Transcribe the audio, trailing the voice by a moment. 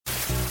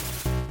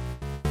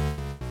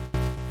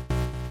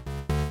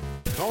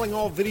calling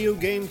all video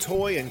game,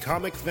 toy, and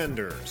comic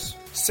vendors.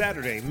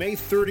 Saturday, May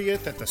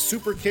 30th at the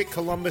Super Kick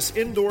Columbus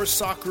Indoor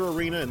Soccer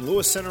Arena in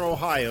Lewis Center,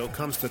 Ohio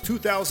comes the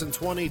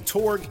 2020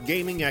 Torg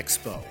Gaming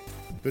Expo.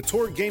 The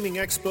Torg Gaming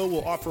Expo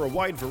will offer a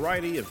wide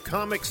variety of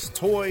comics,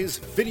 toys,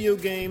 video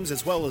games,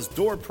 as well as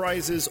door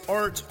prizes,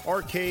 art,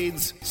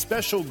 arcades,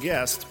 special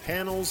guests,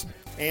 panels,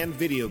 and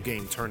video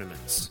game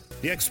tournaments.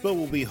 The Expo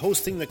will be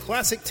hosting the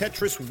Classic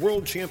Tetris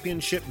World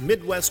Championship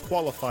Midwest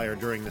Qualifier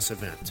during this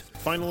event.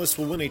 Finalists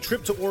will win a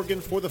trip to Oregon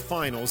for the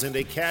finals and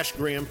a cash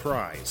grand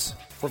prize.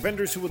 For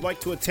vendors who would like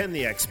to attend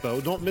the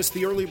Expo, don't miss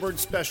the Early Bird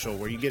Special,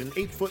 where you get an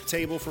 8-foot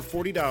table for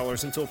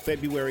 $40 until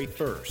February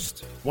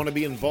 1st. Want to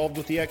be involved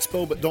with the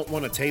Expo but don't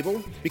want a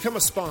table? Become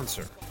a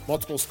sponsor.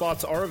 Multiple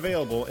spots are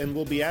available and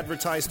will be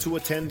advertised to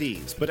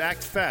attendees, but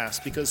act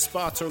fast because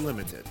spots are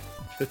limited.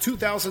 The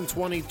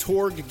 2020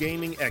 Torg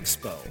Gaming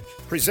Expo,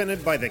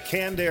 presented by the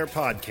Canned Air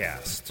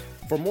Podcast.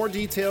 For more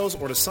details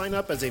or to sign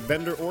up as a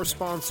vendor or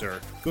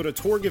sponsor, go to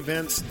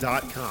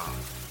torgevents.com.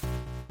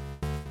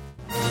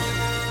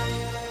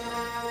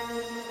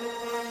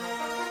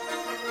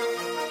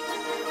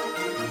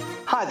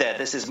 Hi there,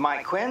 this is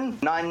Mike Quinn,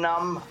 Nine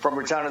Numb from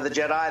Return of the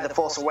Jedi, The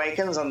Force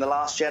Awakens, and The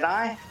Last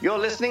Jedi. You're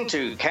listening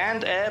to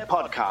Canned Air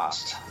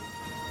Podcast.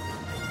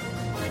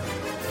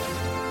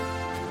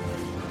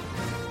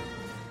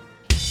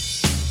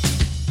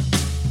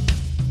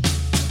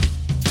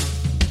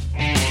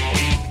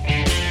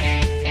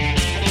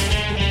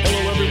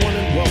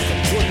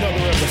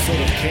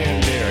 Episode of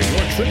Canned Air,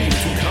 your tribute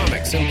to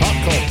comics and pop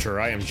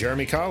culture. I am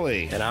Jeremy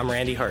Colley. And I'm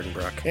Randy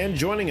Hardenbrook. And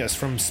joining us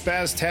from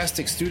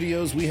Spaztastic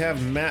Studios, we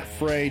have Matt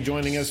Frey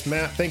joining us.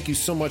 Matt, thank you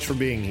so much for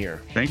being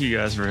here. Thank you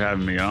guys for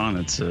having me on.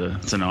 It's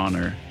an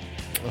honor.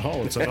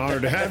 Oh, it's an honor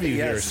to have you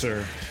here,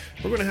 sir.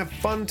 We're going to have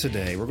fun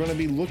today. We're going to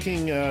be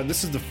looking,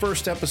 this is the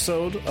first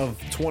episode of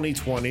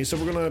 2020, so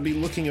we're going to be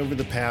looking over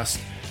the past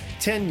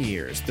 10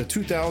 years, the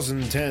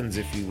 2010s,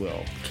 if you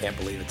will. Can't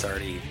believe it's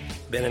already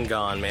been and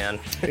gone, man.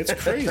 It's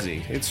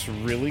crazy. It's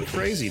really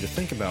crazy to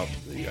think about.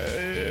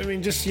 I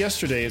mean, just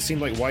yesterday, it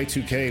seemed like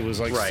Y2K was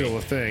still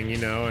a thing, you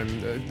know,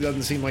 and it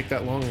doesn't seem like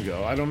that long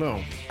ago. I don't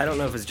know. I don't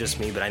know if it's just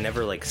me, but I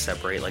never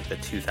separate the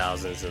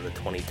 2000s and the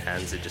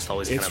 2010s. It just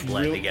always kind of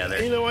blend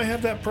together. You know, I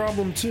have that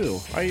problem too.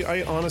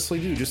 I honestly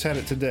do. Just had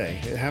it today.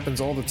 It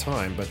happens all the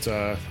time, but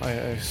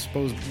I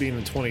suppose being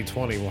in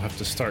 2020, we'll have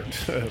to start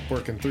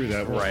working through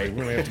that. Right.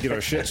 We're going to have to get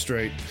our shit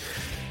straight.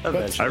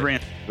 Eventually. I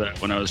ran into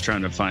that when I was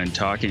trying to find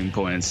talking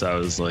points. I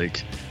was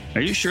like,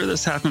 are you sure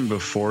this happened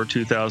before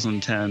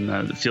 2010?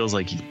 It feels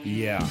like 2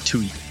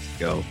 years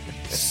ago.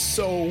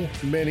 So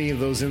many of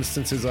those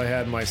instances I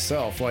had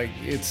myself.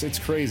 It's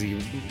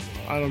crazy.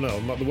 I don't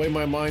know. The way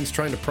my mind's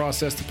trying to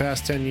process the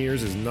past 10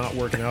 years is not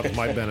working out to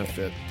my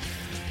benefit.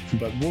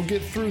 But we'll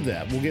get through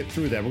that. We're going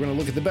to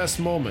look at the best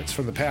moments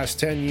from the past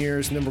 10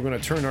 years, and then we're going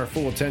to turn our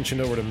full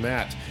attention over to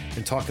Matt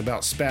and talk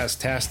about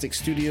Spaztastic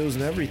Studios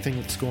and everything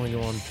that's going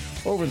on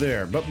over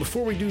there. But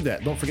before we do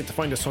that, don't forget to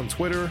find us on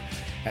Twitter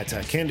at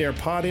Canned Air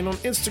Pod and on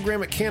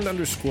Instagram at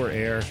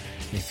Canned_Air.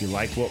 And if you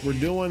like what we're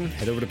doing,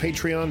 head over to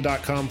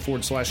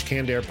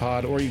patreon.com/Canned Air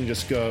Pod, or you can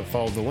just go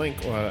follow the link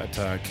at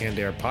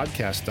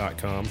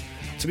CannedAirPodcast.com.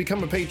 To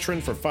become a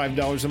patron for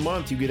 $5 a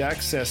month, you get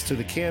access to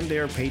the Canned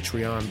Air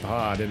Patreon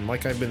pod. And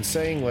like I've been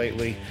saying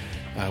lately,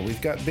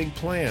 we've got big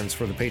plans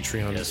for the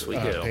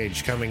Patreon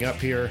page coming up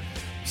here.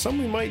 Some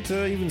we might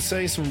even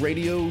say some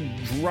radio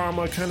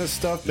drama kind of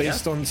stuff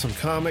based on some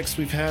comics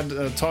we've had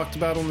talked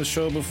about on the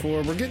show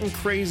before. We're getting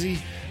crazy,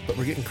 but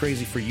we're getting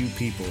crazy for you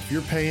people. If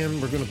you're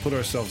paying, we're going to put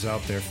ourselves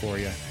out there for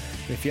you.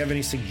 If you have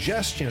any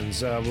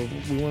suggestions,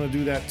 we want to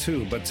do that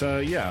too. But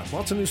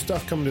lots of new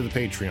stuff coming to the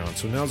Patreon.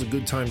 So now's a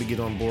good time to get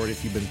on board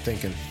if you've been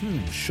thinking,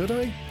 should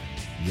I?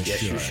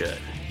 Yes, you should.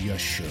 You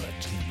should.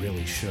 You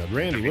really should.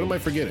 Randy, what am I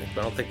forgetting?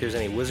 I don't think there's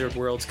any Wizard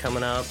Worlds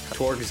coming up.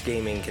 Torg's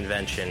Gaming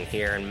Convention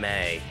here in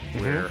May.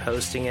 Mm-hmm. We're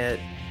hosting it.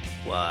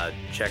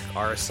 Check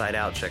our site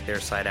out. Check their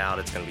site out.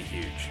 It's going to be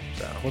huge.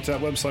 So, what's that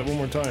website one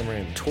more time,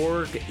 Randy?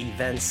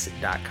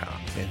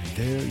 torgevents.com. And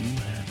there you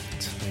have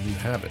it. There you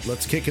have it.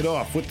 Let's kick it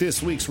off with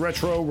this week's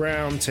Retro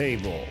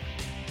Roundtable.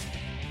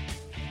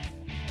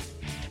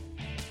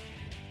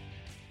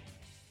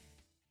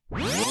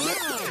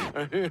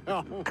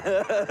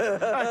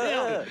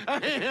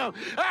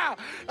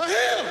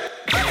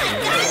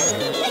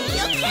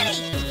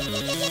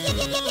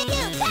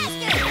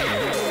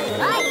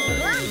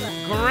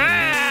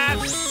 Grab!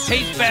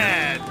 Taste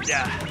bad!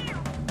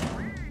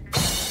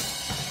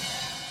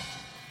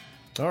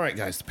 All right,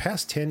 guys, the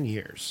past 10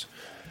 years.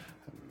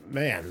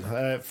 Man,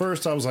 at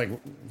first I was like,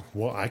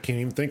 well, I can't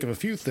even think of a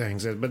few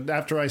things. But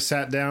after I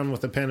sat down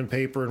with a pen and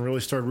paper and really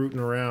started rooting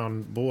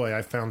around, boy,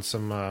 I found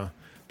some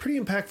pretty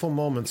impactful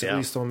moments, at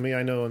least on me.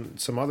 I know on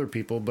some other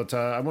people, but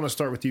I want to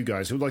start with you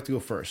guys. Who'd like to go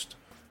first?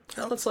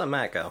 Let's let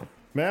Matt go.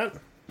 Matt?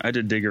 I had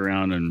to dig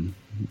around and,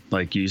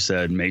 like you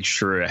said, make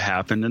sure it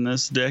happened in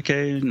this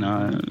decade,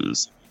 not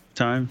this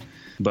time.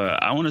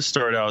 But I want to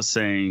start out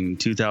saying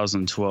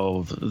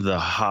 2012, The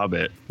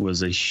Hobbit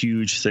was a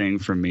huge thing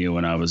for me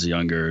when I was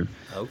younger.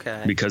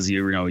 Okay. Because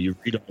you read all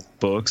the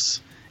books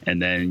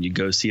and then you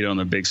go see it on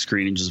the big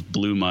screen and just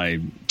blew my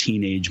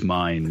teenage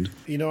mind.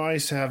 You know, I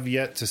have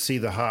yet to see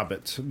The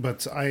Hobbit,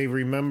 but I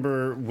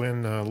remember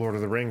when Lord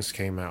of the Rings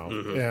came out,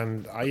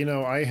 and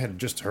I had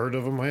just heard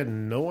of them. I had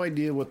no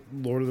idea what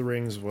Lord of the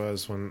Rings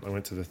was when I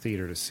went to the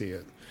theater to see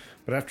it.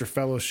 But after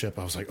Fellowship,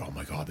 I was like, oh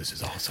my God, this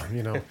is awesome,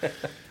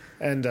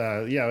 And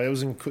it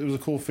was a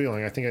cool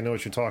feeling. I think I know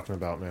what you're talking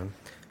about, man.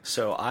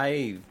 So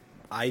I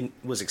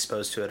was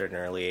exposed to it at an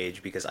early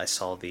age because I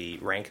saw the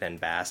Rankin and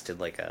Bass did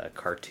like a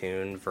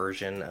cartoon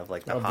version of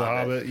like the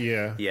Hobbit.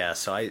 Yeah. Yeah,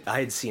 so I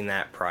had seen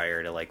that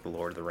prior to like the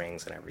Lord of the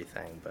Rings and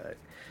everything, but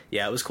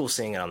yeah, it was cool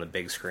seeing it on the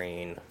big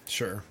screen.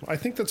 Sure. I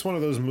think that's one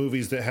of those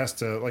movies that has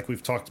to, like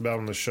we've talked about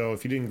on the show,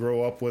 if you didn't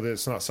grow up with it,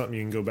 it's not something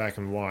you can go back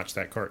and watch,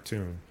 that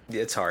cartoon.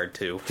 It's hard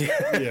to.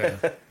 Yeah.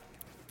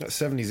 That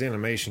 70s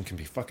animation can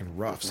be fucking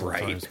rough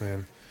sometimes,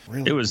 man.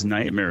 Really? It was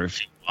nightmare,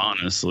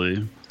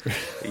 honestly.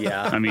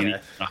 Yeah. I mean,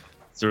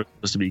 it's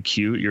supposed to be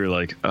cute. You're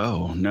like,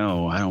 oh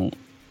no, I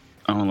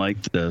don't like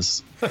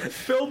this.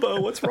 Bilbo,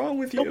 what's wrong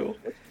with you?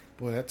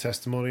 Boy, that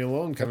testimony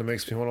alone kind of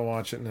makes me want to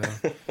watch it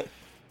now.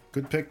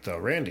 Good pick, though.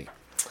 Randy,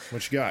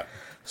 what you got?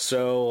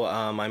 So,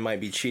 I might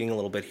be cheating a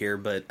little bit here,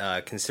 but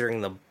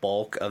considering the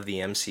bulk of the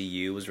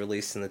MCU was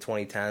released in the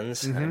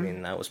 2010s, I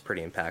mean, that was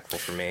pretty impactful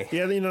for me.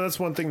 Yeah, that's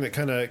one thing that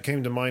kind of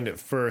came to mind at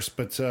first,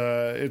 but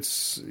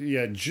it's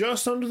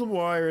just under the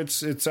wire.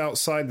 It's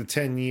outside the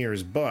 10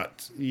 years,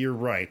 but you're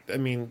right. I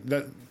mean,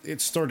 that it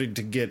started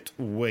to get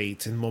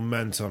weight and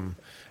momentum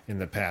in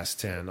the past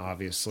 10,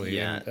 obviously.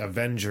 Yeah. And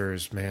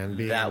Avengers, man,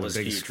 being That on the was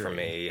big huge screen. for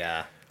me,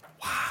 yeah.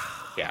 Wow.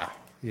 Yeah.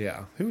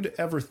 Yeah, who'd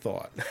ever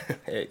thought?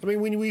 I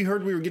mean, when we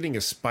heard we were getting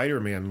a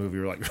Spider-Man movie,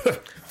 we were like,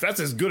 that's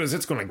as good as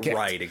it's going to get.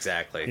 Right,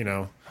 exactly.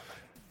 I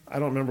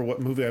don't remember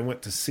what movie I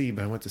went to see,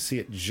 but I went to see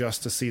it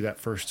just to see that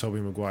first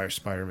Tobey Maguire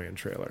Spider-Man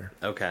trailer.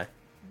 Okay.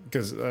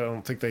 Because I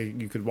don't think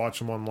you could watch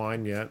them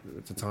online yet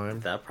at the time.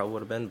 That probably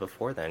would have been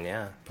before then,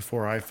 yeah.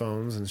 Before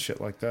iPhones and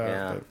shit like that.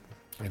 Yeah.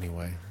 But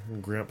anyway,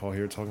 Grandpa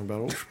here talking about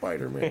old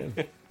Spider-Man.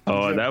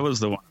 Oh, that was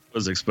the one I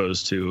was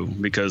exposed to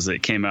because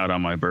it came out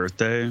on my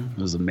birthday. It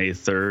was May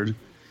 3rd.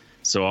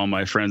 So all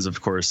my friends, of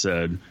course,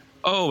 said,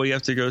 oh, we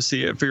have to go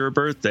see it for your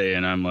birthday.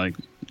 And I'm like,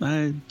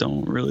 I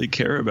don't really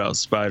care about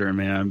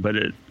Spider-Man, but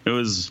it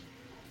was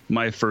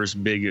my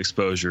first big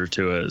exposure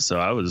to it. So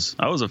I was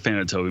a fan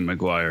of Tobey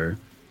Maguire.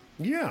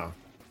 Yeah.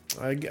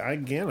 I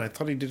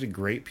thought he did a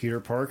great Peter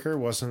Parker.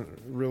 Wasn't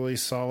really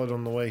solid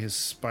on the way his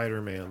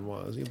Spider-Man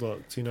was. He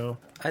looked,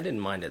 I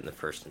didn't mind it in the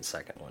first and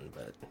second one,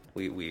 but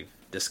we've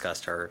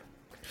discussed our...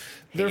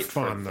 They're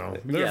fun, though.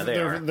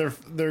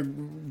 They're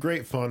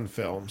great fun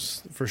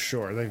films, for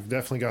sure. They've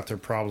definitely got their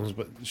problems,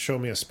 but show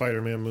me a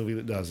Spider-Man movie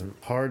that doesn't.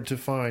 Hard to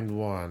find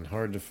one.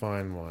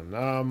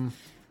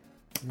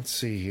 Let's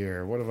see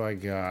here. What have I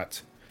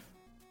got?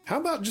 How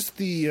about just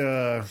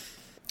the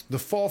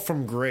fall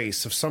from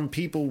grace of some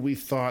people we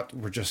thought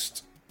were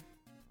just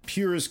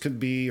pure as could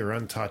be or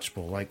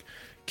untouchable, like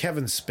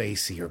Kevin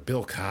Spacey or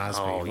Bill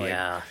Cosby. Oh,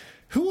 yeah.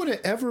 Who would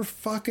have ever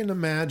fucking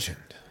imagined?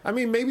 I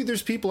mean, maybe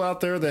there's people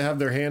out there that have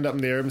their hand up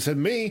in the air and said,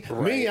 me,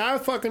 I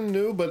fucking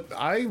knew, but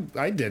I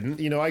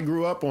didn't. I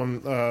grew up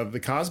on the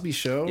Cosby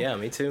Show. Yeah,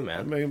 me too, man.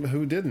 I mean,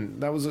 who didn't?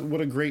 That was what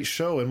a great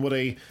show, and what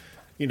a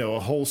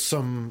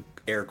wholesome,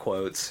 air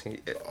quotes,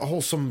 a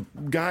wholesome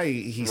guy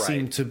he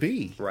seemed to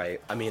be.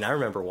 Right. I mean, I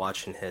remember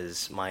watching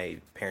my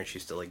parents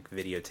used to like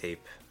videotape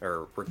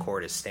or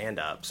record his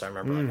stand-up, so I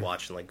remember like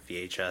watching like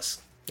VHS.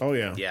 Oh,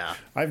 yeah. Yeah.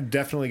 I've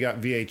definitely got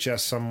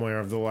VHS somewhere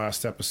of the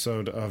last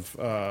episode of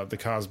The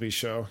Cosby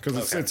Show.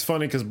 Because it's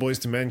funny because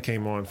Boyz II Men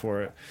came on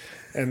for it.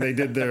 And they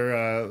did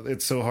their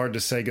It's So Hard to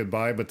Say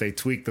Goodbye, but they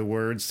tweaked the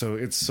words. So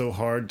it's so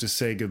hard to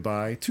say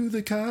goodbye to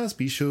The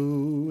Cosby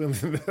Show.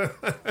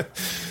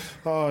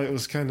 Oh, it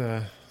was kind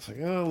of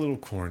a little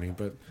corny.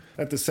 But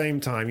at the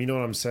same time, you know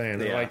what I'm saying?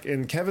 Yeah. Like,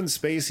 in Kevin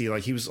Spacey,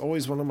 like, he was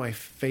always one of my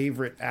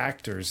favorite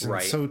actors.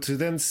 And so to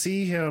then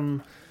see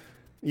him...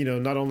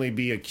 not only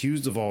be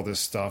accused of all this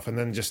stuff, and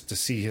then just to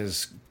see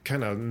his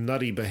kind of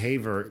nutty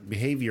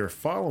behavior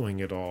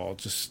following it all,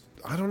 just,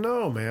 I don't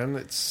know, man.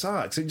 It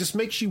sucks. It just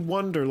makes you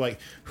wonder, like,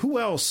 who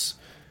else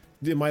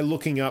am I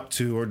looking up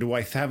to, or do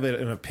I have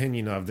an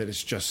opinion of that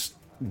is just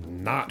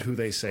not who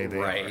they say they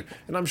are?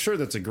 And I'm sure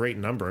that's a great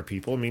number of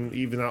people. I mean,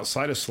 even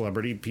outside of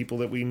celebrity, people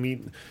that we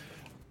meet...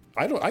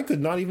 I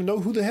could not even know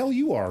who the hell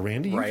you are,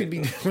 Randy. You could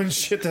be doing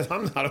shit that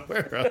I'm not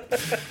aware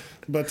of.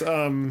 But,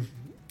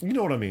 you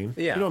know what I mean?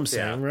 Yeah. You know what I'm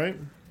saying, right?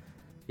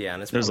 Yeah,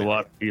 and there's a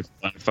lot of people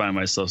I find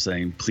myself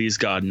saying, please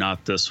God,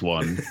 not this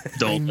one.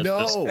 Don't I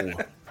know.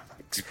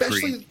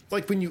 Especially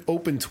like when you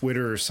open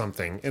Twitter or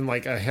something and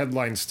like a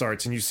headline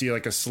starts and you see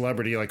like a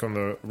celebrity like on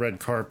the red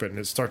carpet and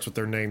it starts with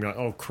their name. You're like,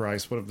 oh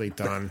Christ, what have they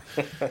done?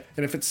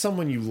 And if it's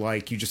someone you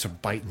like, you just are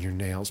biting your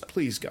nails.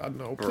 Please God,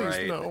 no.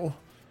 Please no.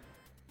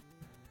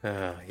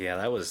 Yeah,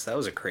 that was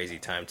a crazy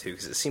time too,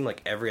 because it seemed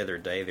like every other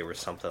day there was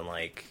something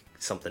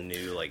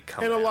new like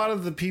coming and a out. lot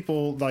of the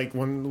people, like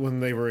when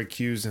they were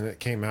accused and it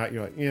came out,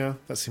 you're like, yeah,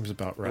 that seems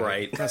about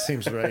right. That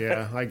seems right.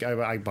 Yeah,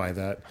 I buy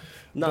that.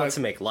 Not to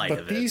make light of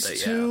it, but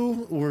these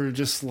two were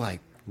just like,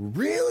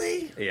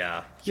 Really?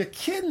 Yeah. You're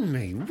kidding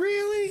me?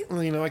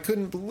 Really? Well, I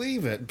couldn't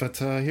believe it, but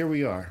here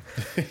we are.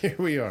 Here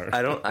we are.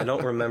 I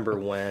don't remember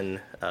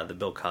when the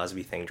Bill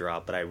Cosby thing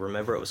dropped, but I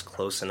remember it was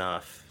close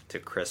enough to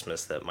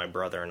Christmas that my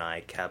brother and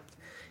I kept,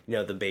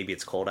 the "Baby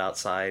It's Cold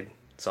Outside"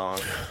 song.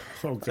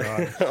 Oh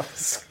God.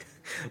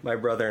 My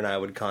brother and I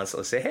would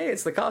constantly say, "Hey,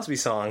 it's the Cosby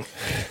song."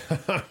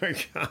 Oh my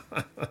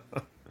God.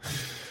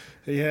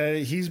 Yeah,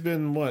 he's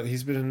been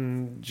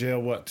in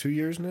jail, 2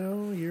 years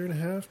now? A year and a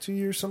half, 2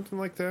 years, something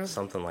like that?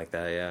 Something like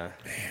that, yeah.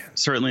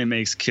 Certainly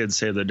makes kids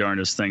say the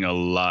darndest thing a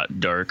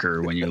lot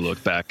darker when you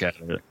look back at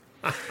it.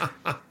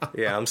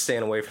 Yeah, I'm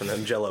staying away from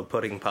them Jell-O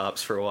pudding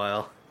pops for a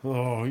while.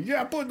 Oh,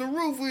 yeah, put the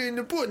roof in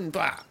the pudding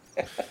pop.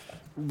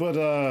 But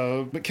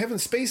Kevin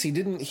Spacey,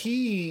 didn't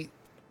he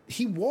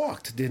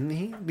walked, didn't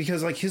he?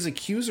 Because, his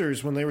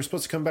accusers, when they were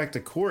supposed to come back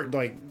to court,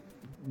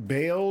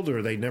 bailed,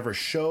 or they never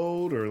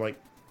showed, or,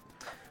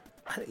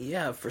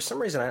 Yeah, for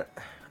some reason, I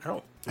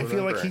don't remember. I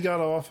feel like he got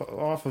off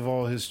of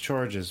all his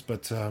charges,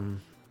 but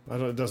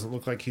it doesn't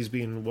look like he's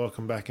being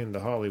welcomed back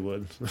into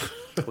Hollywood.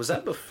 Was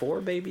that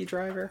before Baby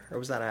Driver, or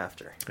was that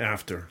after?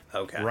 After.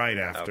 Okay. Right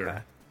after.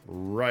 Okay.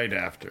 Right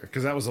after.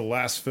 Because that was the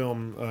last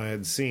film I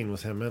had seen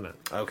with him in it.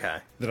 Okay.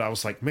 That I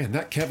was like, man,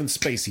 that Kevin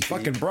Spacey,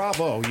 fucking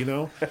bravo,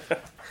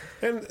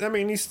 And, I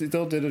mean, he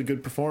still did a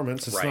good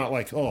performance. It's not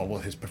like, oh,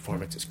 well, his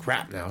performance is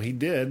crap now. He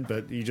did,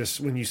 but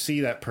when you see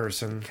that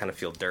person... Kind of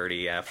feel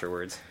dirty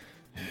afterwards.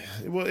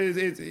 Well,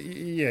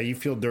 yeah, you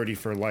feel dirty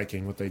for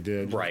liking what they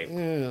did. Right.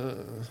 Yeah.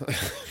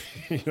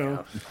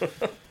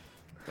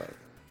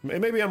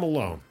 Maybe I'm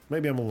alone.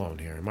 Maybe I'm alone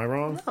here. Am I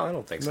wrong? No, I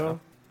don't think so.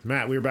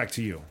 Matt, we're back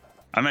to you.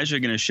 I'm actually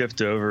going to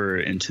shift over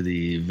into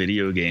the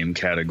video game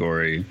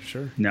category.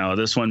 Sure. Now,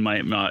 this one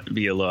might not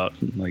be a lot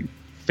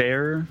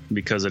fair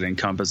because it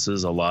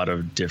encompasses a lot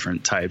of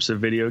different types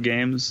of video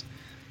games.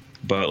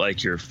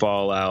 But your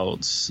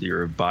Fallouts,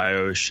 your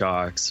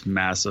Bioshocks,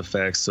 Mass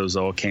Effects, those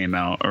all came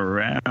out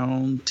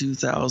around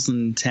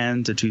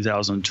 2010 to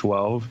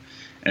 2012.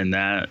 And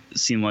that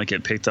seemed like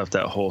it picked up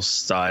that whole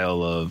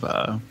style of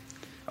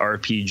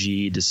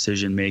RPG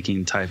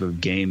decision-making type of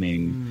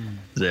gaming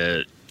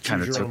that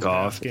kind of took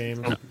off.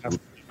 Game.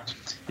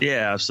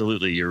 Yeah,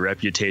 absolutely. Your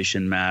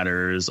reputation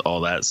matters,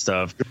 all that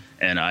stuff.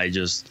 And I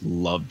just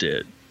loved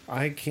it.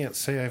 I can't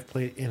say I've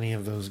played any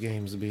of those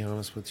games, to be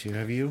honest with you.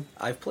 Have you?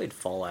 I've played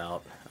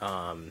Fallout.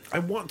 I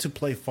want to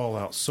play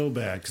Fallout so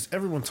bad because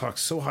everyone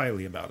talks so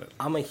highly about it.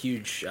 I'm a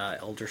huge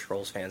Elder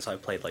Scrolls fan, so I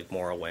played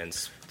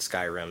Morrowind,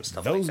 Skyrim,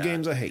 stuff Those like that.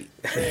 games I hate.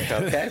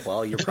 Okay,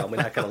 well, you're probably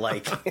not going to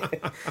like.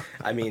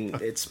 I mean,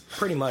 it's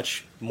pretty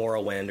much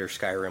Morrowind or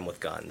Skyrim with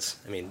guns.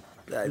 I mean,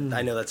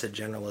 I know that's a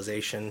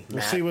generalization.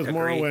 Well, see, with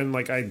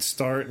Morrowind, I'd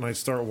start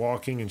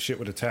walking and shit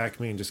would attack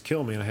me and just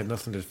kill me, and I had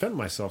nothing to defend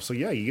myself. So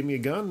yeah, you give me a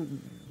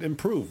gun,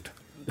 improved.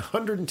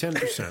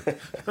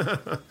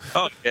 110%.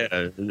 Oh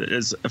yeah,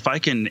 if I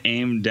can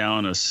aim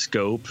down a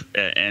scope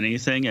at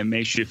anything, it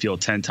makes you feel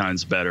 10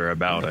 times better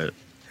about it.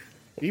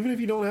 Even if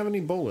you don't have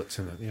any bullets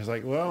in it, it's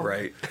like, well,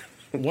 right.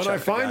 When I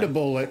find a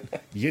bullet,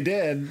 you're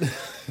dead.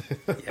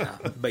 Yeah,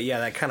 but yeah,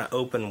 that kind of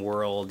open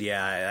world.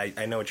 Yeah,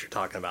 I know what you're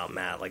talking about,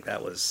 Matt.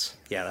 That was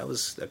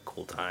a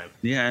cool time.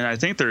 Yeah, and I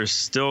think they're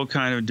still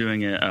kind of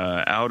doing it.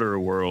 Outer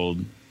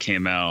World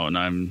came out, and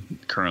I'm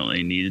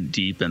currently knee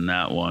deep in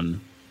that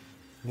one.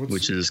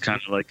 Which is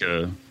kind of like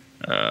a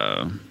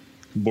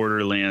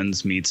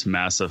Borderlands meets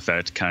Mass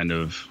Effect kind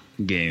of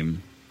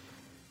game.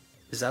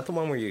 Is that the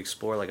one where you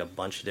explore a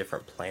bunch of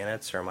different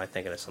planets, or am I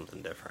thinking of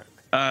something different?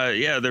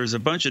 Yeah, there's a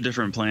bunch of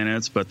different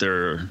planets, but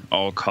they're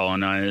all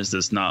colonized.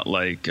 It's not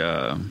like,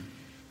 oh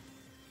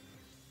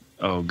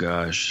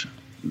gosh,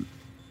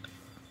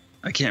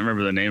 I can't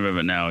remember the name of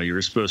it now. You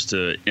were supposed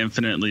to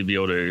infinitely be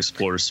able to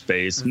explore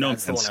space. No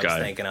Man's Sky. I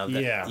was thinking of.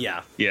 Yeah.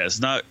 Yeah, it's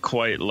not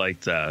quite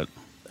like that.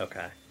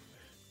 Okay.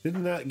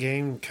 Didn't that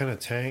game kind of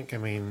tank? I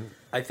mean,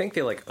 I think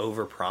they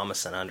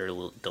overpromised and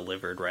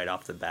under-delivered right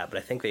off the bat, but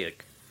I think they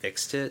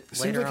fixed it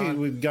later on. Seems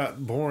like it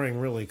got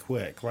boring really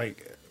quick.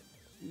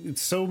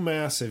 It's so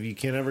massive you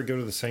can't ever go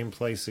to the same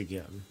place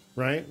again,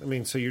 right? I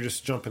mean, so you're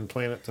just jumping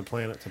planet to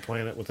planet to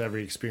planet with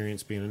every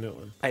experience being a new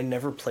one. I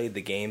never played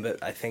the game,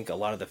 but I think a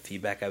lot of the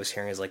feedback I was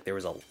hearing is there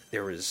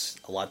was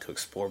a lot to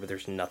explore, but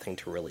there's nothing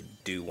to really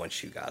do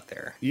once you got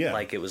there. Yeah.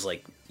 It was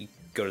you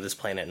go to this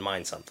planet and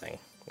mine something.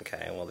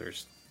 Okay, well,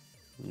 there's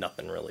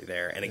nothing really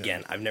there. And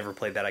again, I've never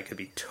played that. I could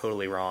be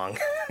totally wrong.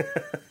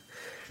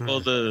 Well,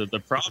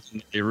 the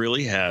problem they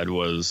really had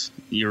was,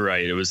 you're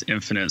right, it was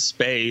infinite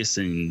space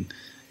and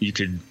you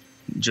could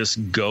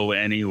just go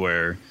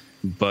anywhere.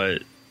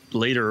 But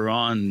later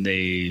on,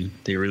 they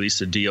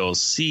released a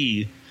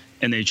DLC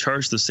and they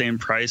charged the same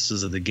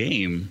prices of the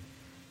game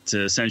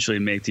to essentially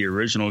make the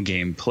original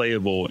game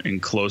playable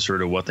and closer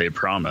to what they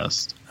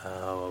promised.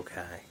 Oh,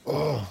 okay.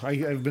 Oh,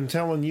 I've been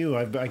telling you,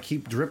 I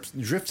keep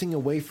drifting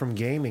away from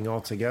gaming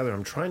altogether.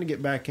 I'm trying to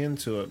get back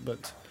into it,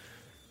 but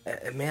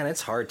man,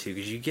 it's hard to,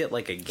 because you get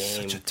a game.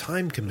 Such a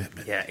time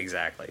commitment. Yeah,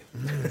 exactly.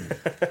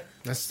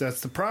 That's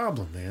the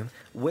problem, man.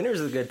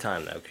 Winter's a good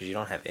time though, because you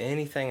don't have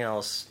anything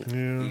else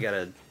you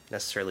gotta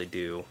necessarily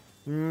do.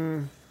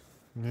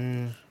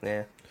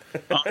 Yeah.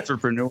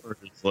 Entrepreneurs,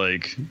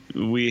 like,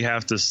 we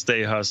have to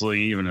stay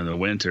hustling even in the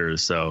winter,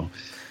 so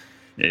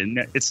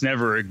it's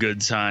never a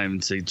good time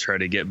to try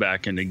to get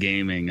back into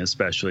gaming,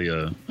 especially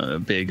a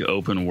big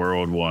open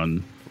world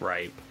one.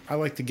 Right. I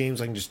like the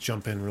games I can just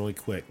jump in really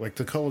quick, like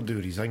the Call of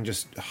Duties. I can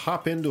just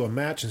hop into a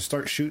match and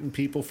start shooting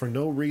people for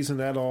no reason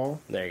at all.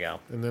 There you go.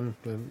 And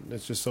then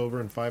it's just over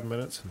in 5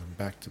 minutes, and I'm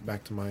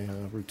back to my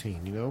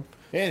routine. You know.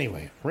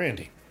 Anyway,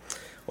 Randy.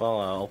 Well,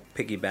 I'll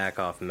piggyback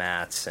off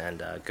Matt's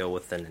and go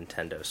with the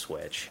Nintendo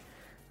Switch.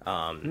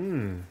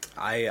 I'm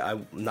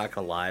not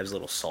gonna lie, I was a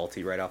little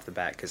salty right off the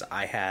bat because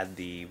I had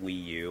the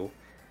Wii U,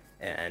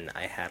 and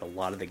I had a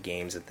lot of the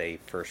games that they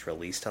first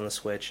released on the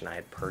Switch, and I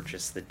had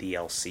purchased the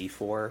DLC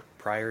for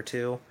prior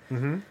to.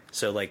 Mm-hmm.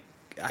 So, like,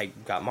 I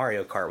got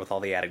Mario Kart with all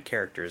the added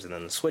characters, and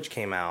then the Switch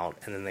came out,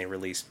 and then they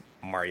released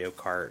Mario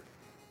Kart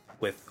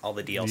with all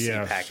the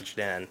DLC packaged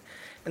in.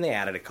 And they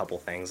added a couple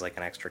things, like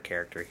an extra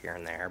character here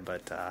and there,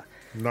 but...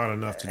 not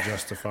enough to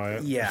justify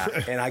it. Yeah,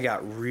 and I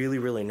got really,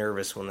 really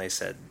nervous when they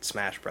said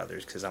Smash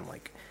Brothers, because I'm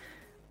like,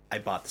 I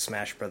bought the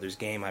Smash Brothers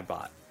game, I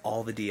bought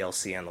all the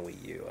DLC on the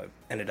Wii U. I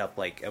ended up,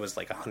 like, it was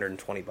like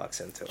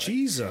 $120 into it.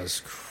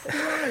 Jesus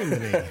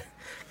Christ.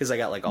 Because I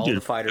got, like, all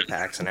the fighter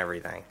packs and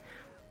everything.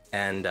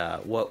 And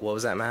what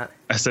was that, Matt?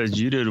 I said,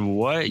 you did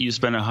what? You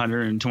spent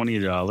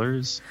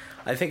 $120?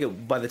 I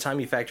think by the time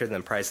you factor in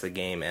the price of the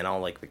game and all,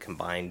 like, the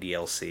combined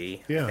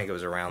DLC, I think it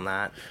was around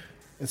that.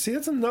 And see,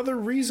 that's another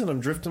reason I'm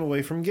drifting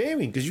away from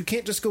gaming, because you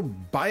can't just go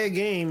buy a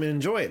game and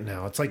enjoy it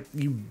now. It's like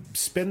you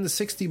spend the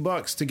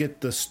 $60 to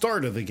get the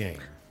start of the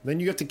game. Then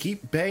you have to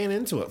keep paying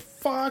into it.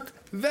 Fuck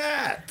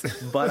that!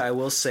 But I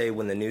will say,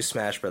 when the new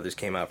Smash Brothers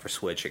came out for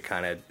Switch,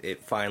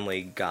 it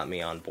finally got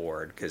me on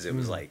board, because it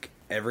was like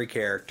every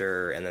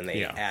character, and then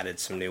they added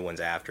some new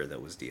ones after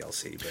that was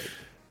DLC. But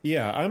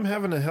yeah, I'm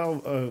having a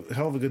hell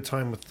of a good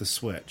time with the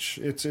Switch.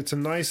 It's a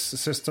nice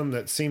system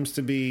that seems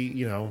to be,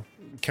 you know,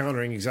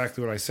 countering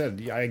exactly what I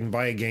said. I can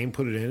buy a game,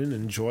 put it in, and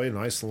enjoy a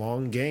nice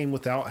long game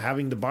without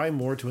having to buy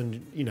more to,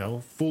 you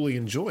know, fully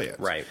enjoy it.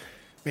 Right.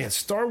 Man,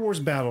 Star Wars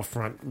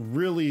Battlefront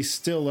really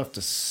still left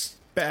a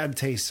bad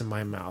taste in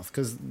my mouth,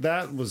 because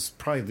that was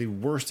probably the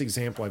worst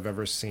example I've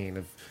ever seen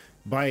of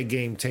buy a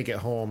game, take it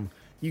home,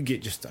 you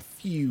get just a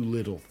few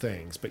little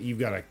things, but you've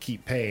got to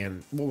keep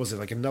paying, what was it,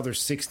 like another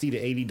 $60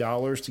 to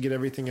 $80 to get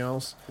everything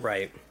else?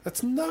 Right.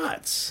 That's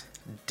nuts.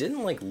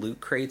 Didn't, like, loot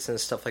crates and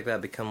stuff like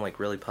that become, like,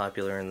 really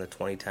popular in the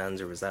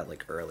 2010s, or was that,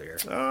 like, earlier?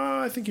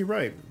 I think you're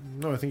right.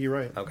 No, I think you're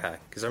right. Okay,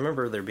 because I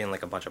remember there being,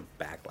 like, a bunch of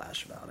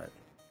backlash about it.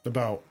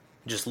 About?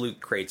 Just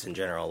loot crates in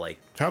general, like...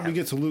 How'd we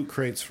get to loot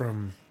crates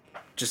from...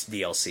 Just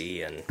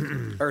DLC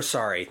and... or,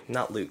 sorry,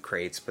 not loot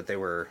crates, but they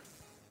were...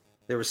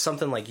 There was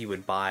something, like, you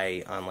would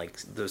buy on, like,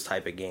 those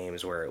type of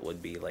games where it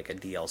would be, like, a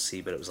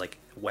DLC, but it was, like,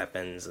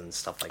 weapons and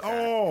stuff like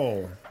that.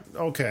 Oh,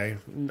 okay.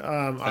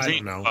 I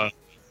don't know.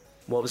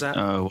 What was that?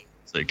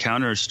 The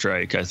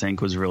Counter-Strike, I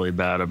think, was really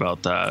bad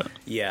about that.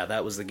 Yeah,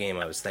 that was the game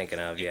I was thinking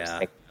of, yeah.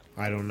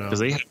 I don't know. Because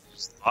they had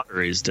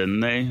lotteries, didn't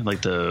they?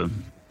 Like the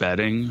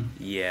betting?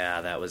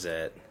 Yeah, that was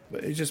it.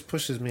 But it just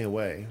pushes me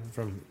away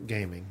from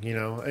gaming, you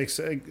know?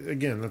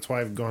 Again, that's why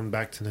I've gone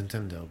back to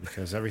Nintendo,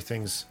 because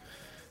everything's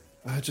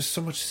just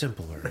so much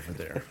simpler over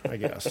there, I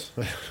guess.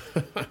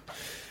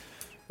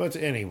 But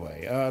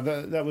anyway,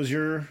 that was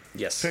your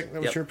pick?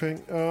 That was your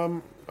pick?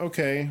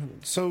 Okay,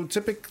 so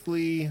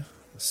typically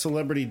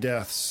celebrity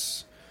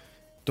deaths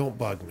don't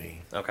bug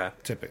me. Okay.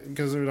 Typically,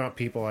 because they're not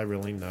people I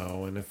really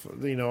know, and if,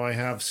 you know, I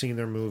have seen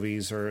their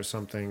movies or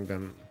something,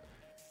 then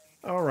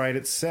all right,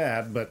 it's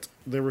sad, but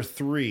there were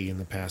 3 in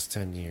the past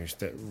 10 years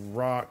that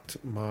rocked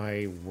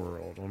my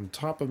world, on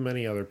top of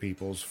many other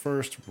people's.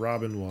 First,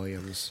 Robin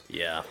Williams.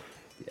 Yeah,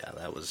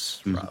 that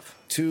was rough.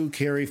 2,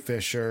 Carrie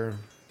Fisher,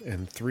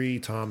 and 3,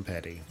 Tom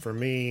Petty. For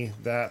me,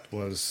 that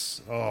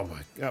was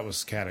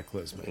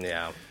cataclysmic.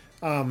 Yeah.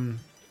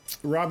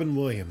 Robin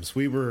Williams,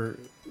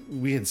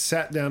 we had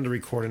sat down to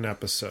record an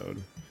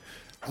episode.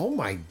 Oh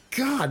my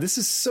God, this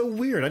is so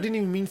weird. I didn't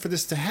even mean for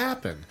this to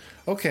happen.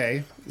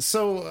 Okay,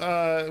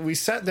 so we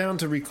sat down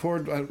to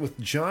record with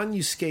John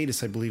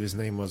Eustace, I believe his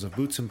name was, of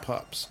Boots and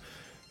Pups.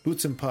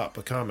 Boots and Pup,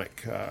 a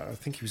comic. I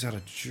think he was out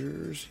of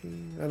Jersey.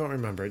 I don't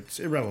remember. It's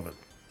irrelevant.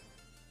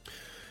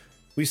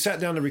 We sat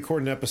down to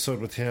record an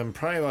episode with him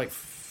probably like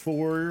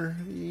 4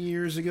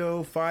 years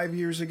ago, 5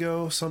 years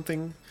ago,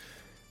 something.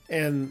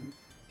 And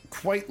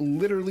quite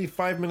literally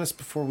 5 minutes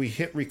before we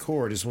hit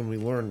record is when we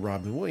learned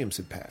Robin Williams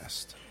had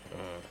passed.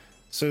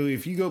 So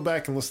if you go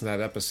back and listen to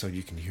that episode,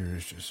 you can hear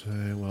us just,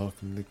 hey,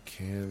 welcome to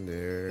Canned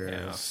Air.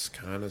 Yeah. This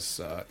kind of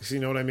sucks. You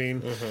know what I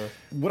mean?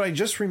 Mm-hmm. What I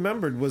just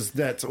remembered was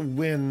that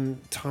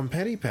when Tom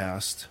Petty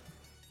passed,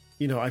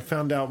 you know, I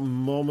found out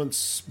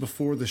moments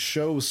before the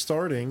show was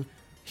starting,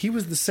 he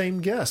was the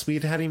same guest. We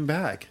had him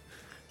back.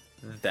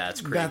 That's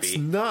creepy. That's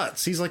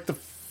nuts. He's like the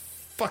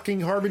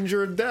fucking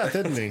harbinger of death,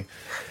 isn't he?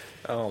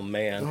 Oh,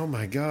 man. Oh,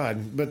 my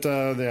God. But,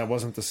 yeah, it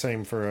wasn't the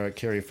same for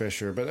Carrie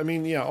Fisher. But, I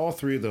mean, yeah, all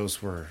 3 of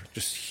those were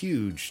just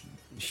huge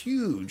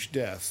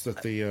deaths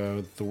that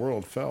the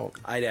world felt.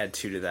 I'd add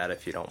 2 to that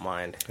if you don't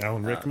mind.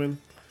 Alan Rickman?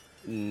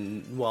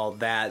 Well,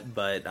 that,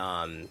 but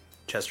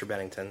Chester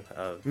Bennington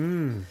of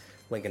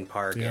Linkin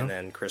Park, and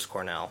then Chris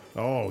Cornell.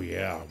 Oh,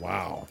 yeah.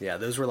 Wow. Yeah,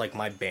 those were like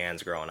my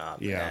bands growing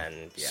up. Yeah.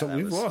 And, so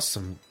we've lost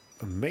some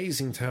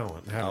amazing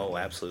talent, haven't we?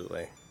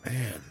 Absolutely.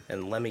 Man.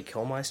 And Lemmy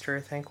Kilmister,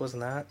 I think,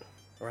 wasn't that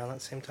around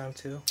that same time,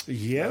 too?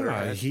 Yeah,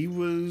 right? he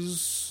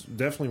was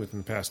definitely within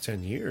the past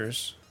 10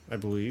 years, I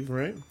believe,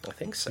 right? I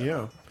think so.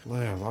 Yeah.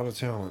 Yeah, a lot of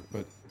talent.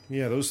 But,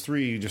 yeah, those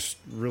three just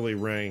really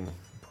rang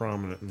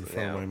prominent in the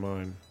front of my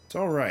mind.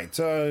 All right,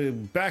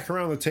 back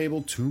around the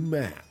table to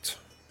Matt.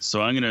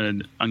 So I'm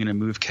gonna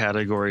move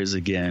categories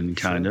again,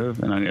 kind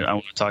of, and I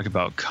want to talk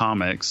about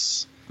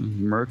comics.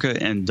 Mirka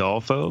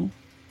Andolfo,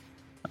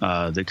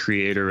 the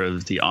creator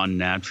of the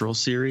Unnatural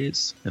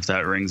series, if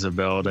that rings a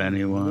bell to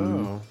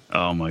anyone. No.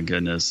 Oh my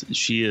goodness,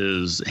 she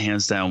is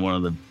hands down one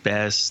of the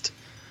best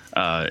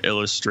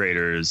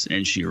illustrators,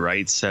 and she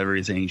writes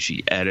everything,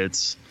 she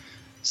edits.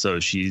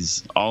 So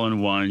she's all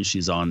in one.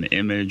 She's on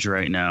Image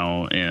right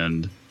now,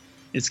 and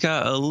it's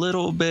got a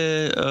little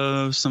bit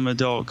of some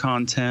adult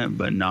content,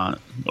 but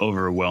not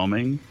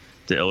overwhelming.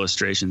 The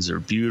illustrations are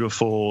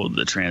beautiful.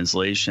 The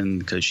translation,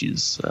 because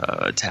she's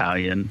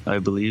Italian, I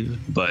believe.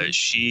 But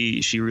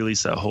she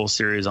released that whole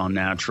series on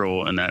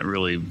Natural, and that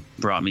really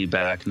brought me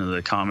back into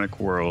the comic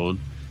world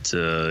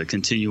to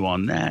continue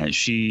on that.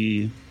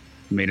 She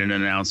made an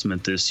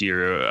announcement this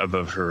year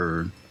of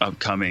her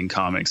upcoming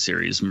comic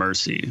series,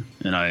 Mercy,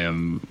 and I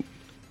am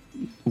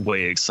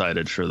way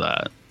excited for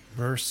that.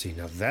 Mercy.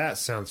 Now that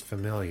sounds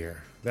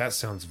familiar. That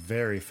sounds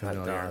very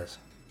familiar. That does.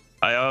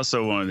 I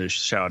also wanted to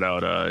shout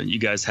out, you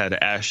guys had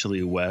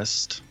Ashley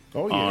West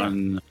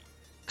on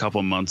a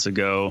couple months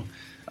ago.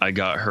 I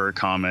got her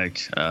comic,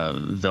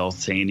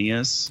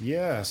 Velthanius.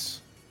 Yes.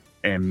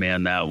 And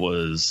man, that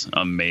was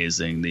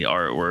amazing. The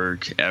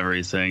artwork,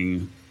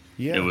 everything.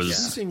 Yeah, it was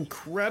she's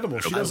incredible.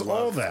 She does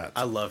all that.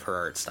 I love her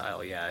art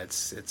style. Yeah,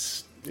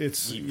 it's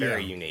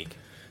very unique.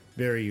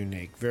 Very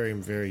unique. Very,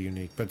 very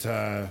unique. But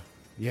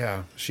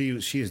yeah, she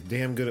is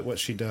damn good at what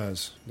she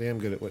does. Damn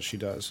good at what she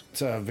does.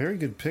 It's a very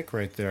good pick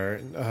right there.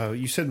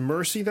 You said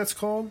Mercy, that's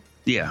called?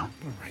 Yeah. I'll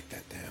write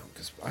that down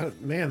because,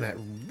 man, that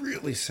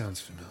really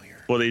sounds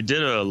familiar. Well, they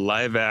did a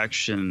live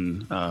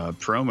action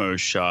promo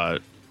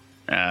shot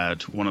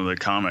at one of the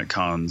Comic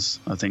Cons.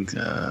 I think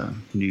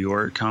New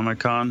York Comic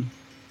Con.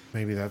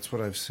 Maybe that's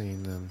what I've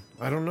seen then.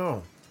 I don't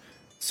know.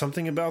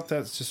 Something about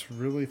that's just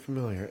really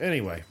familiar.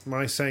 Anyway,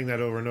 my saying that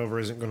over and over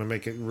isn't going to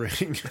make it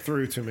ring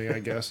through to me, I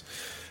guess.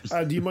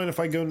 Do you mind if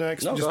I go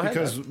next? No, just go ahead,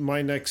 because man.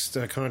 my next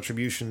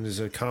contribution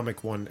is a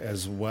comic one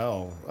as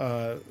well.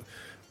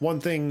 One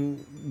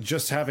thing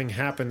just having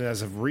happened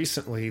as of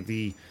recently,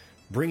 the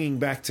bringing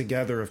back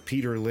together of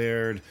Peter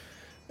Laird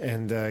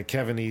and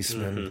Kevin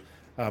Eastman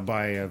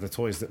by the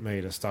Toys That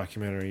Made Us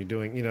documentary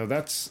doing,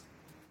 that's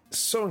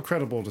so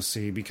incredible to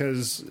see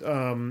because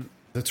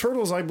the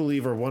Turtles, I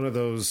believe, are one of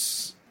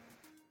those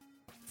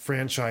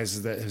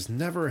franchises that has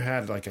never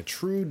had like a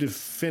true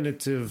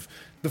definitive.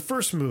 The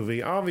first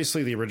movie,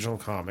 obviously the original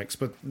comics,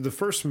 but the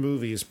first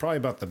movie is probably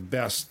about the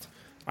best,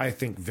 I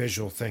think,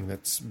 visual thing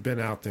that's been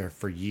out there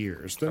for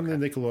years. Then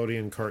the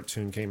Nickelodeon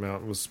cartoon came out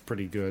and was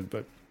pretty good,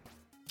 but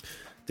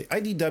the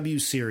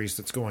IDW series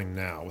that's going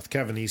now with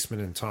Kevin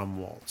Eastman and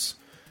Tom Waltz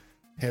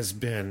has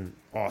been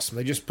awesome.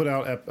 They just put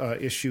out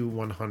issue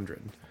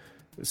 100.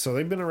 So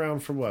they've been around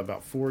for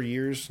about 4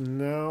 years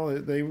now.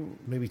 They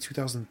maybe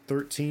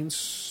 2013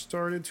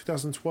 started,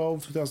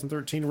 2012,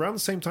 2013, around the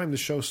same time the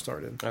show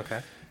started. Okay.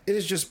 It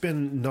has just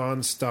been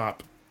nonstop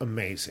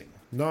amazing.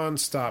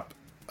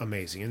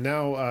 And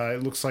now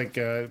it looks like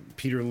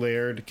Peter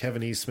Laird,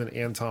 Kevin Eastman,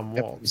 and Tom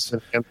Waltz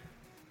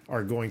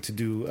are going to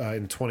do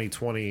in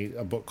 2020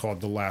 a book called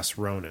The Last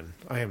Ronin.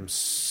 I am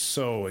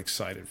so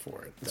excited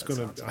for it. It's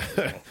going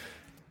to...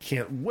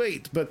 Can't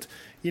wait. But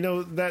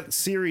that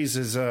series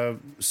is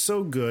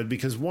so good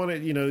because one,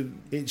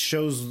 it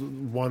shows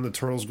the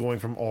Turtles going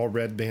from all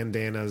red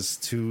bandanas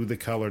to the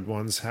colored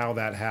ones, how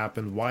that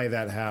happened, why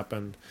that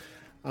happened.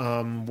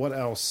 What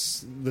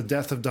else? The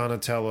death of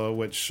Donatello,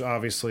 which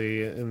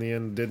obviously in the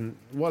end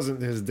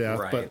wasn't his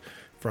death, right. But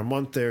for a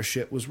month there,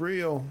 shit was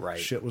real. Right.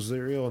 Shit was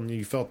real, and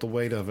you felt the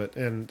weight of it.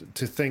 And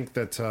to think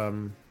that,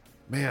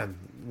 man,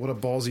 what a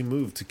ballsy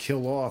move to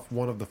kill off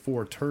one of the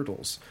 4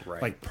 turtles,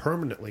 right. like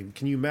permanently.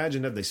 Can you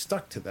imagine if they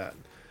stuck to that?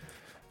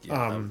 Yeah,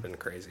 that would have been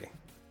crazy.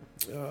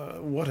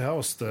 What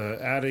else? The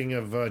adding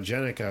of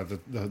Jenica,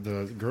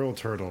 the girl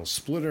turtle,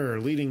 Splitter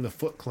leading the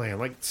Foot Clan,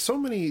 like so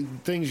many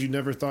things you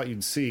never thought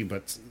you'd see,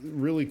 but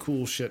really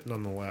cool shit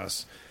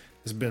nonetheless.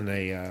 It's been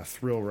a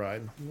thrill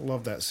ride.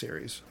 Love that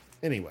series.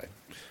 Anyway,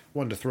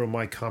 wanted to throw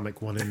my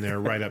comic one in there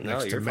right up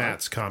next to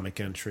Matt's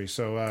comic entry.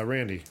 So,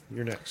 Randy,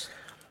 you're next.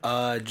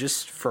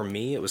 Just for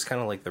me, it was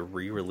kind of like the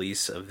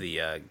re-release of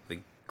the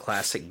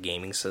classic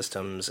gaming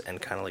systems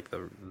and kind of like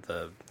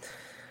the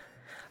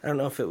I don't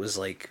know if it was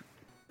like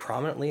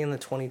prominently in the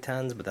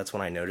 2010s, but that's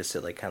when I noticed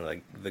it, like kind of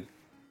like the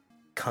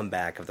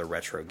comeback of the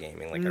retro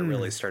gaming. Like I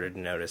really started to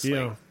notice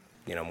like,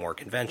 more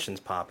conventions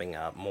popping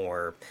up,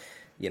 more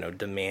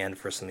demand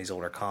for some of these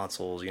older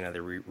consoles. They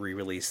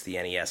re-released the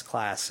NES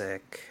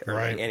Classic, or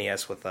Right.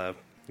 NES with the,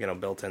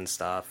 built-in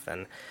stuff,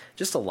 and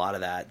just a lot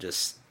of that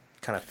just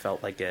kind of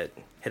felt like it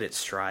hit its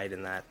stride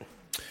in that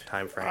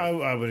time frame.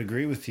 I would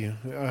agree with you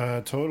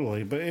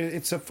totally, but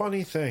it's a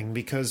funny thing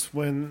because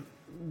when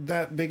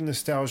that big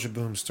nostalgia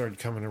boom started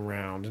coming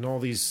around and all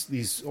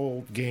these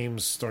old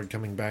games started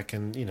coming back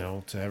in,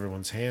 to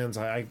everyone's hands,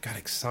 I got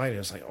excited. I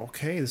was like,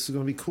 okay, this is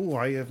going to be cool.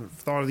 I haven't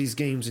thought of these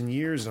games in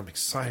years, and I'm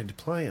excited to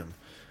play them.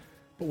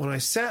 But when I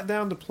sat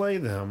down to play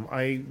them,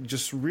 I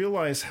just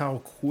realized how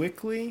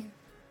quickly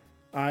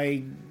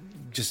I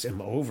just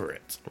am over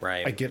it.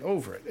 Right. I get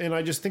over it. And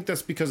I just think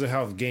that's because of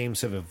how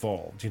games have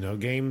evolved.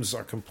 Games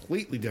are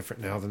completely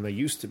different now than they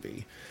used to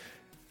be.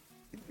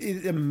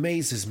 It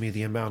amazes me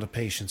the amount of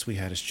patience we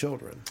had as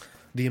children.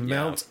 The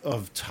amount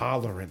of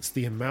tolerance,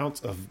 the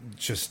amount of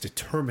just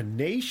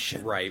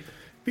determination. Right.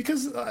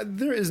 Because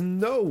there is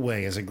no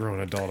way as a grown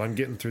adult I'm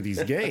getting through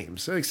these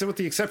games. Except with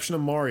the exception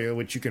of Mario,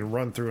 which you can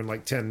run through in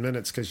like 10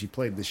 minutes because you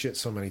played the shit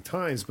so many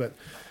times. But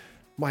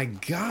my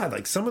God,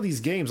 like some of these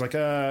games, like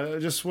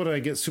just what did I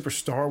get? Super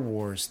Star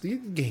Wars. These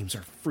games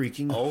are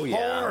freaking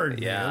hard,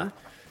 man.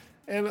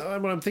 And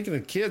when I'm thinking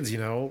of kids,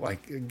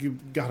 like you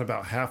got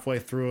about halfway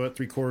through it,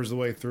 3/4 of the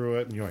way through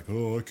it, and you're like,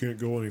 oh, I can't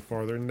go any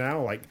farther.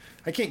 Now, like,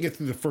 I can't get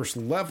through the first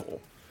level.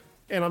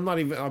 And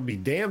I'll be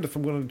damned if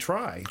I'm going to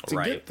try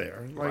to get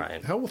there.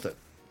 Like, hell with it.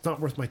 It's not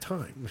worth my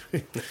time.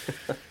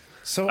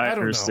 So I don't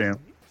understand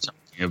what you're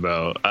talking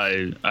about.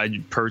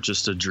 I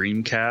purchased a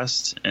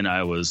Dreamcast, and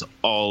I was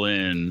all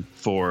in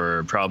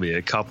for probably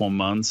a couple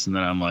months, and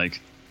then I'm like,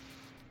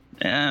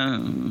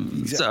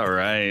 it's all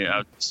right.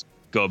 I'll just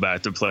go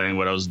back to playing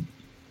what I was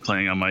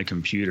playing on my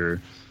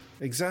computer.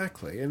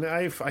 Exactly. And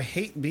I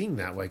hate being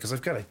that way because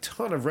I've got a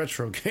ton of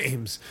retro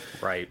games.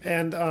 Right.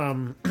 And,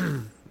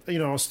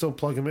 I'll still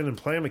plug them in and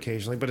play them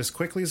occasionally. But as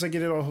quickly as I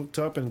get it all hooked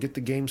up and get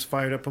the games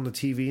fired up on the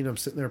TV and I'm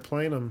sitting there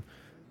playing them,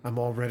 I'm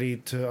all ready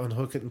to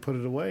unhook it and put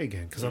it away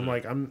again. Because I'm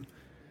like,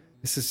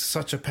 this is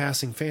such a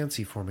passing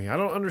fancy for me. I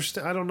don't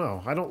understand. I don't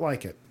know. I don't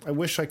like it. I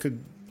wish I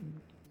could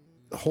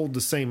hold the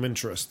same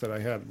interest that I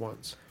had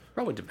once.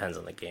 Probably depends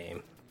on the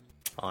game,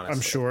 honestly.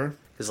 I'm sure.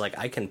 Because,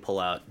 I can pull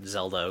out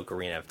Zelda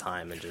Ocarina of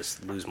Time and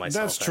just lose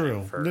myself. That's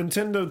true.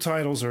 Nintendo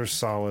titles are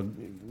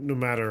solid no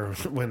matter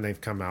when they've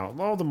come out.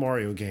 All the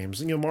Mario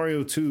games,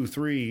 Mario 2,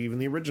 3, even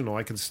the original,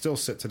 I can still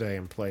sit today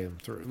and play them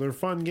through. They're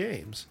fun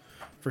games,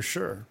 for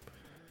sure.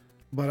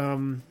 But, I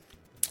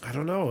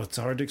don't know. It's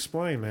hard to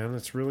explain, man.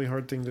 It's a really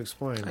hard thing to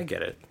explain. I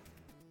get it.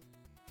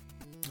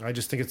 I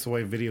just think it's the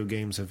way video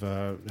games have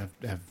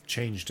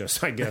changed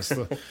us, I guess.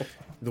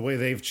 The way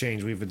they've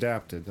changed, we've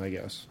adapted, I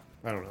guess.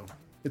 I don't know.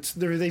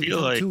 They've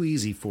become too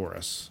easy for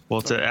us.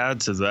 Well, to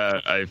add to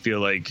that, I feel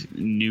like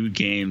new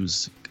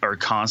games are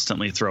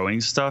constantly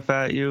throwing stuff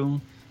at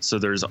you. So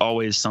there's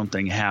always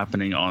something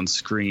happening on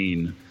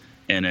screen,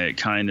 and it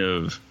kind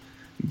of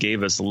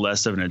gave us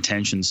less of an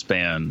attention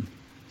span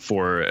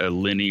for a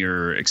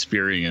linear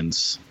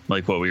experience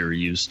like what we were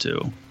used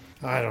to.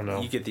 I don't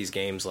know. You get these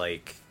games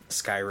like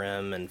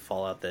Skyrim and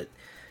Fallout that,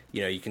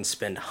 you can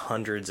spend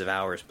hundreds of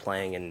hours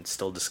playing and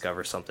still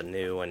discover something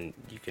new, and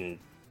you can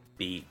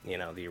beat,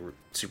 the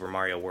Super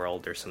Mario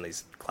World or some of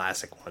these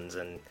classic ones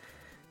in,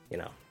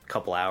 a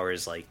couple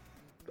hours. Like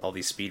all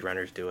these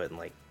speedrunners do it in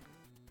like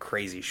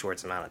crazy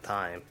short amount of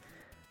time.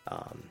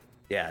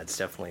 It's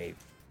definitely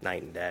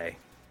night and day.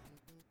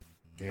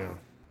 Yeah,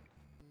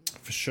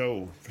 for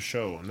sure.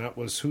 And that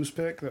was whose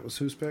pick? That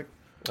was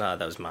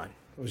mine.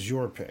 That was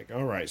your pick.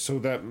 All right, so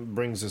that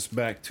brings us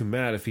back to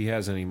Matt if he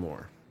has any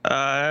more.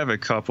 I have a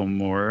couple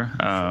more.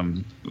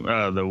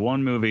 The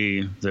one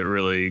movie that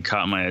really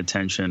caught my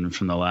attention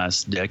from the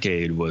last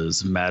decade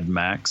was Mad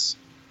Max.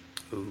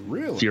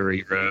 Really?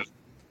 Fury Road.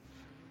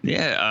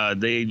 Yeah,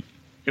 it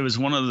was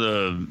one of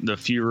the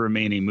few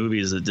remaining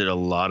movies that did a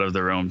lot of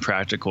their own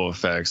practical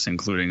effects,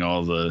 including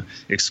all the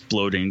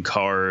exploding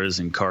cars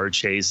and car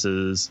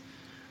chases.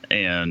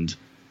 And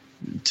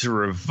to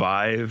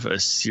revive a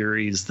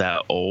series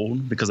that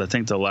old, because I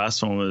think the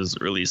last one was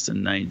released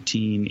in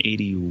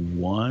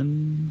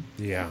 1981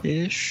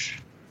 ish.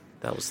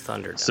 That was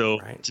Thunderdome, so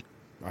right?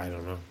 I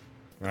don't know.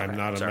 I'm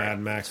not a Mad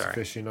Max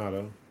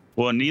aficionado.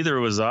 Well, neither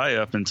was I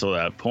up until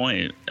that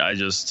point.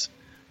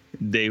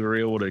 They were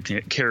able to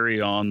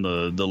carry on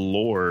the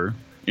lore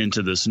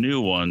into this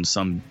new one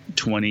some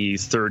 20,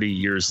 30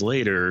 years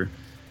later,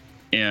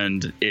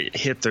 and it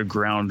hit the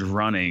ground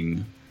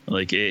running.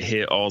 Like, it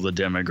hit all the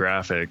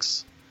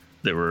demographics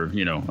that were,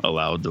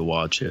 allowed to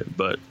watch it.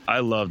 But I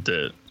loved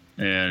it.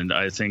 And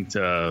I think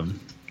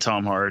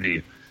Tom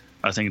Hardy,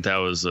 I think that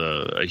was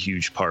a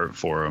huge part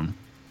for him.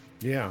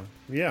 Yeah,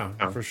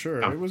 for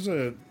sure. It was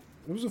a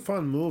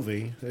fun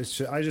movie.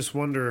 I just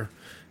wonder,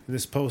 in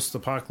this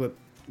post-apocalyptic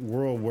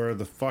world where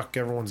the fuck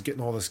everyone's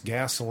getting all this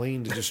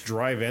gasoline to just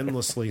drive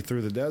endlessly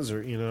through the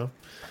desert,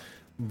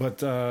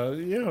 But,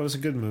 it was a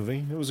good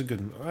movie. It was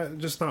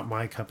just not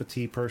my cup of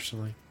tea,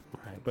 personally.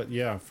 Right. But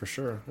yeah, for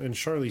sure. And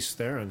Charlize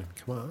Theron,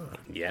 come on.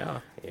 Yeah.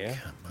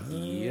 Come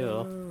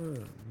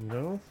on.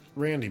 Yeah.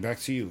 Randy,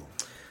 back to you.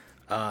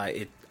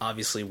 It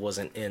obviously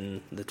wasn't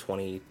in the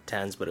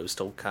 2010s, but it was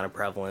still kind of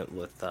prevalent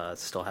with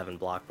still having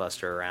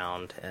Blockbuster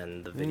around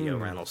and the video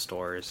rental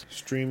stores.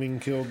 Streaming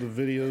killed the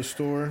video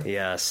store.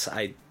 Yes,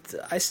 I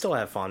still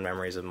have fond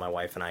memories of my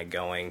wife and I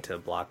going to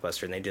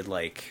Blockbuster, and they did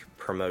like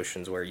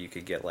promotions where you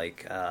could get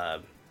like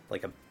a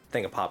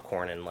thing of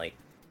popcorn and like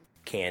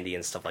candy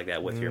and stuff like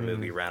that with your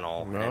movie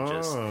rental, and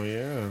just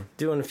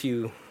doing a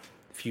few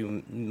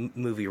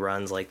movie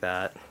runs like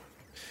that.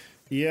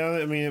 Yeah,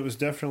 I mean, it was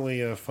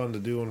definitely fun to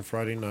do on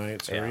Friday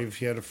nights, or if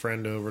you had a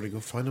friend over to go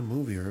find a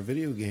movie or a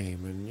video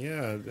game. And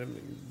I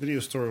mean, video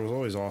store was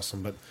always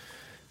awesome, but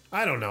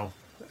I don't know.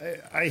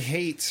 I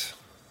hate,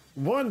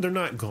 one, they're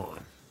not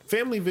gone.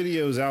 Family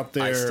videos out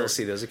there. I still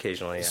see those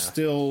occasionally, yeah.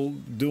 Still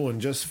doing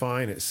just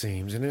fine, it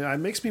seems. And it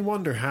makes me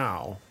wonder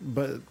how.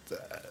 But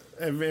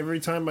every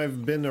time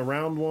I've been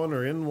around one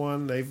or in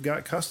one, they've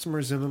got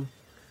customers in them.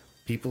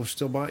 People are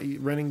still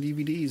renting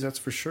DVDs, that's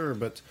for sure.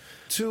 But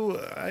two,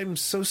 I'm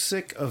so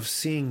sick of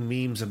seeing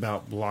memes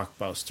about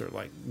Blockbuster,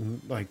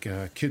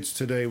 like kids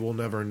today will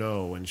never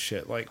know and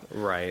shit. Like,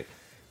 right?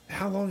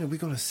 How long are we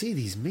going to see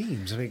these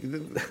memes? I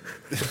mean,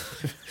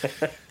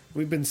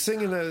 we've been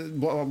singing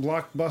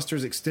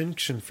Blockbuster's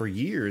extinction for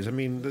years. I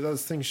mean,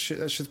 that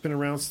shit's been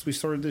around since we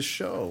started this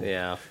show.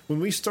 Yeah.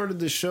 When we started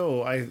this show,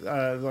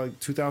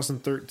 like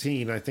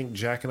 2013, I think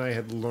Jack and I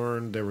had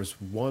learned there was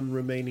one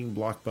remaining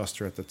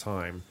Blockbuster at the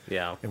time.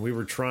 Yeah. And we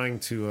were trying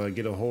to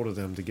get a hold of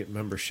them to get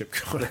membership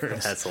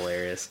cards. That's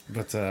hilarious.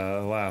 But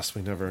alas,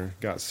 we never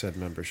got said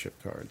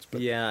membership cards. But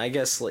yeah, I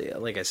guess,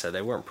 like I said,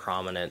 they weren't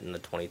prominent in the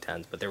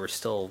 2010s, but there were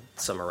still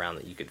some around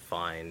that you could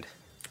find.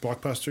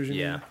 Blockbusters, you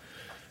yeah. mean?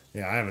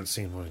 Yeah, I haven't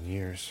seen one in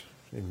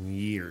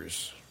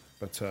years.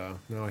 But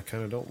no, I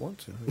kind of don't want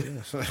to.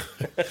 Yeah.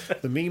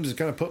 The memes have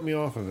kind of put me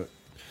off of it.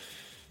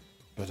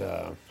 But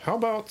how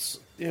about,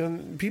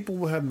 people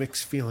will have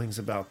mixed feelings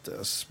about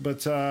this,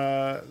 but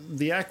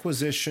the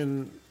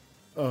acquisition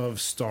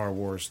of Star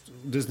Wars,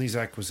 Disney's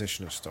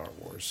acquisition of Star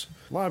Wars.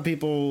 A lot of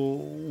people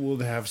will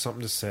have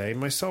something to say,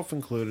 myself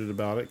included,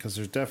 about it, because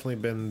there's definitely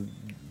been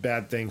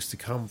bad things to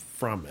come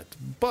from it.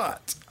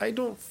 But I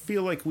don't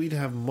feel like we'd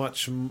have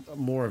much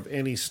more of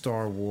any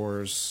Star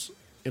Wars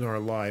in our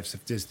lives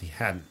if Disney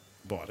hadn't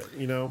bought it,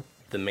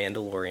 The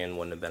Mandalorian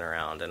wouldn't have been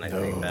around, and I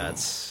think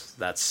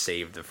that's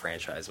saved the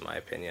franchise, in my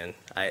opinion.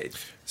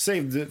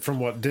 Saved it from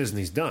what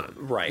Disney's done,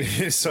 right?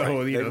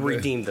 So right. They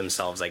redeemed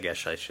themselves, I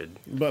guess I should.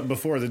 But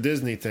before the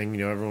Disney thing,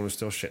 everyone was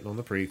still shitting on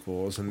the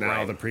prequels, and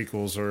now the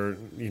prequels are,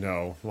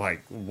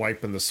 like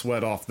wiping the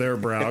sweat off their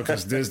brow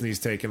because Disney's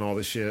taking all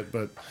the shit.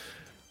 But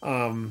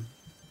I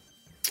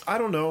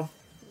don't know.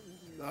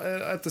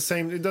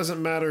 It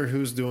doesn't matter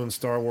who's doing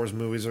Star Wars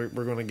movies. We're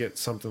going to get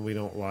something we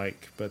don't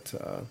like, but.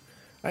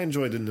 I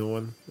enjoyed the new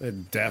one.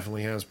 It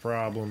definitely has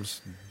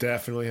problems.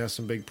 Definitely has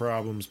some big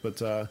problems,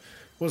 but it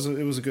was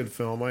a good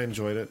film. I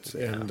enjoyed it,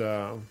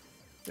 and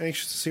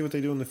anxious to see what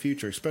they do in the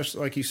future. Especially,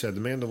 like you said,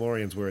 The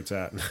Mandalorian's where it's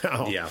at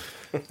now. Yeah,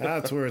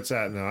 that's where it's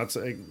at now.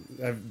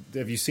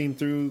 Have you seen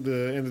through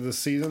the end of the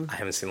season? I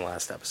haven't seen the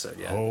last episode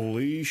yet.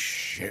 Holy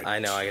shit! I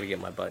know. I got to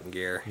get my butt in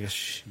gear.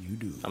 Yes, you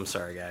do. I'm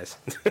sorry, guys.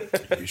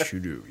 Yes, you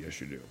do.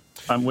 Yes, you do.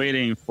 I'm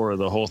waiting for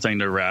the whole thing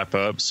to wrap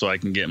up so I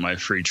can get my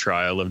free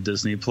trial of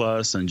Disney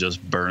Plus and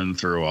just burn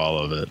through all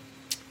of it.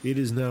 It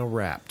is now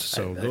wrapped,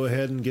 so go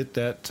ahead and get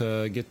that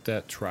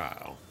trial.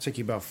 It'll take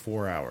you about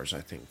 4 hours,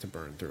 I think, to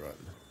burn through it.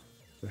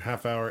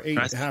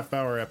 Eight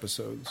half-hour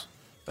episodes.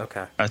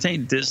 Okay. I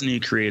think Disney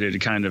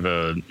created kind of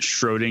a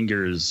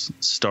Schrodinger's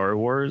Star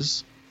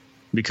Wars,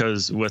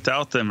 because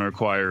without them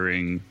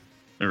acquiring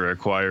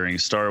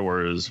Star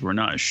Wars, we're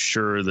not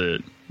sure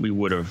that we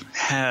would have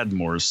had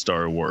more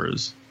Star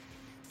Wars.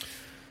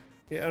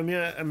 Yeah, I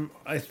mean,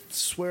 I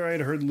swear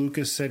I'd heard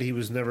Lucas said he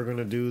was never going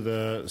to do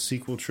the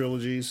sequel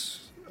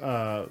trilogies.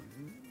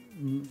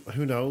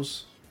 Who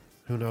knows?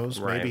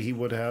 Right. Maybe he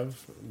would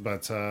have,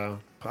 but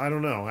I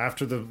don't know.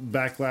 After the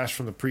backlash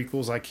from the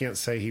prequels, I can't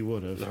say he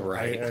would have.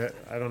 Right.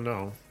 I don't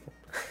know.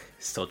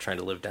 Still trying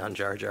to live down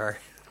Jar Jar.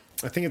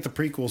 I think if the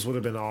prequels would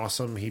have been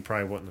awesome, he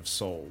probably wouldn't have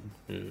sold.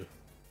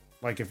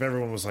 Like, if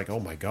everyone was like,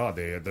 oh my god,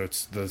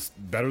 that's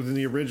better than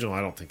the original,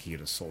 I don't think he'd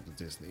have sold to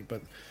Disney.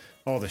 But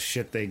all the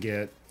shit they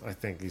get, I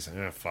think he's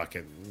like, fuck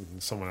it.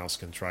 Someone else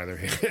can try their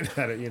hand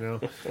at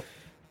it,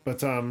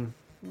 But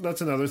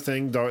that's another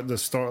thing.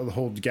 The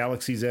whole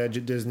Galaxy's Edge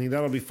at Disney,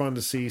 that'll be fun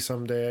to see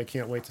someday. I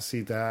can't wait to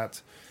see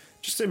that.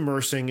 Just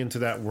immersing into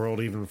that world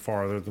even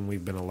farther than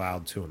we've been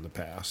allowed to in the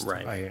past.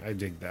 Right. I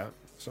dig that.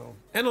 So,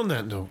 and on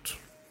that note,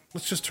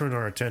 let's just turn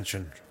our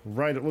attention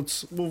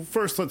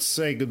first let's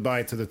say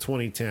goodbye to the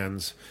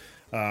 2010s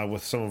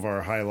with some of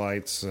our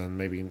highlights and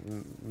maybe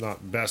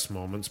not best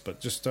moments,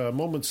 but just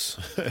moments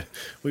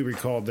we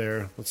recalled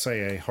there. Let's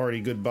say a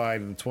hearty goodbye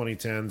to the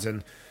 2010s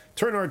and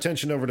turn our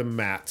attention over to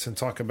Matt and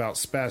talk about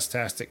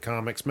Spaztastic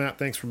Comics. Matt,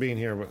 thanks for being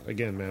here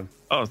again, man.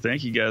 Oh,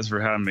 thank you guys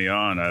for having me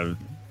on.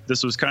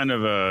 This was kind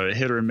of a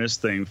hit or miss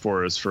thing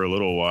for us for a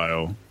little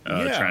while,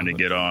 trying to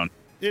get on.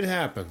 It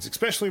happens,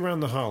 especially around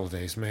the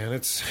holidays, man.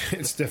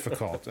 It's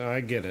difficult.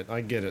 I get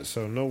it.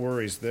 So no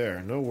worries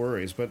there. No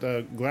worries. But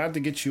glad to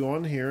get you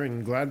on here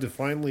and glad to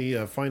finally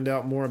find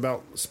out more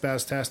about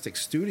Spaztastic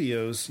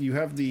Studios. You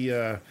have the,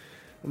 I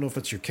don't know if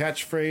it's your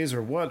catchphrase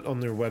or what on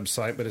their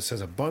website, but it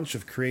says a bunch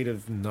of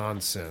creative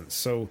nonsense.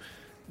 So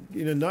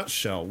in a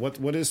nutshell,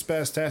 what is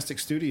Spaztastic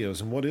Studios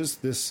and what is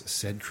this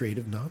said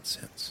creative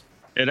nonsense?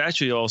 It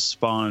actually all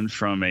spawned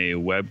from a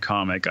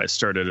webcomic I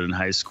started in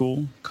high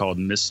school called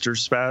Mr.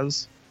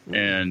 Spaz.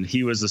 And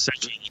he was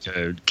essentially like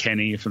a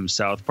Kenny from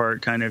South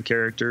Park kind of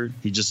character.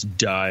 He just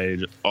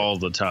died all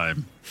the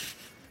time.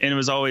 And it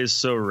was always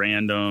so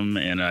random.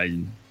 And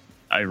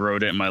I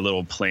wrote it in my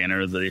little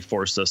planner that they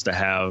forced us to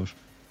have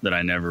that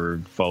I never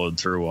followed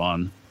through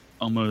on.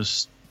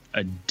 Almost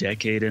a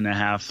decade and a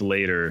half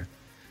later,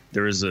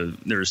 there was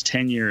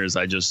 10 years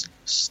I just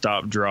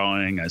stopped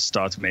drawing. I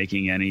stopped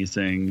making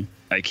anything.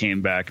 I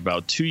came back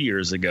about 2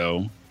 years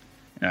ago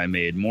and I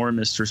made more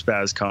Mr.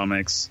 Spaz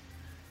comics.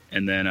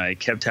 And then I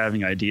kept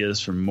having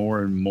ideas for more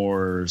and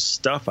more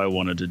stuff I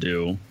wanted to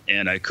do.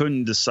 And I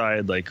couldn't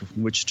decide like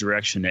which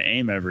direction to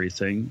aim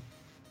everything.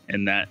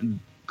 And that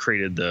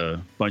created the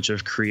bunch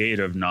of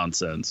creative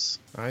nonsense.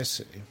 I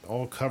see.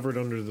 All covered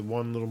under the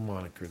one little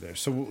moniker there.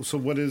 So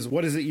what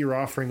is it you're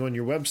offering on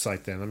your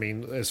website then? I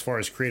mean, as far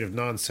as creative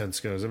nonsense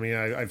goes, I mean,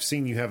 I've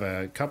seen you have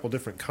a couple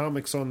different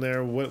comics on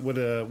there. What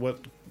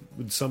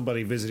would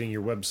somebody visiting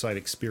your website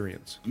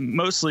experience?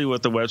 Mostly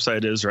what the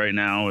website is right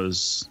now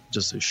is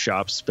just a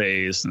shop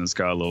space and it's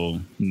got a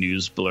little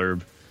news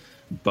blurb.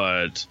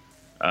 But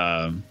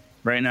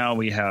right now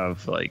we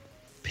have like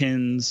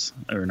buttons,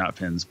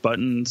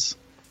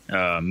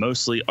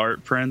 mostly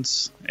art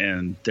prints,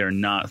 and they're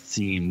not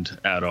themed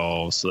at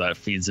all. So that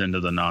feeds into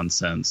the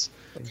nonsense.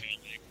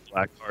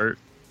 Black art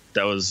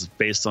that was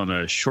based on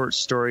a short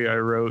story I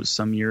wrote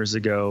some years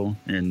ago,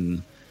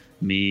 and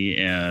me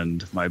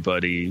and my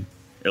buddy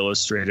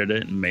illustrated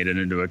it and made it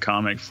into a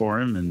comic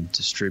for him and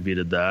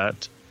distributed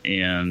that.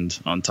 And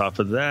on top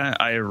of that,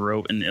 I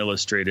wrote and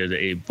illustrated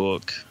a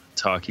book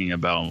talking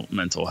about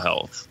mental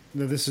health.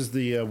 Now, this is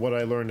the what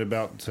I learned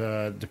about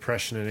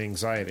depression and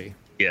anxiety.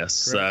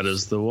 Yes, Correct. That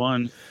is the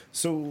one.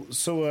 So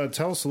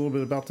tell us a little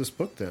bit about this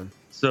book then.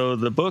 So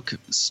the book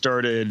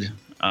started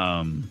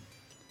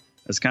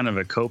as kind of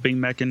a coping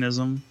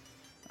mechanism.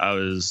 I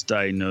was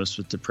diagnosed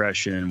with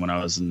depression when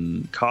I was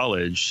in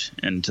college,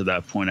 and to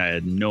that point I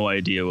had no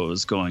idea what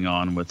was going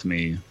on with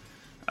me.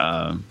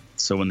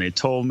 So when they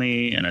told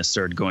me and I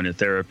started going to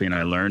therapy and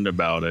I learned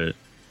about it,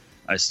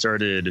 I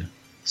started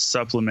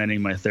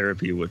supplementing my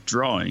therapy with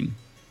drawing.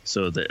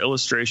 So the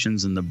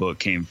illustrations in the book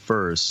came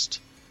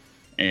first,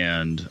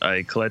 and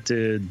I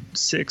collected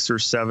 6 or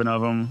 7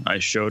 of them. I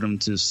showed them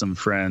to some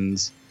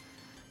friends,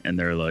 and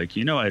they're like,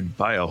 I'd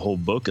buy a whole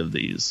book of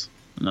these.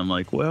 And I'm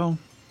like, well,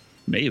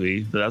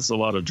 maybe. That's a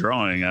lot of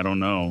drawing. I don't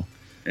know.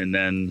 And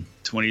then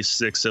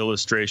 26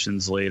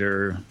 illustrations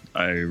later,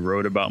 I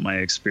wrote about my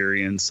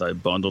experience. I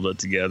bundled it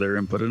together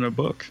and put it in a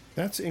book.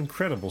 That's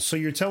incredible. So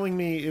you're telling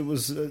me it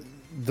was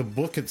the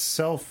book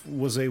itself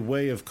was a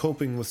way of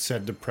coping with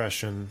said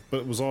depression,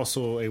 but it was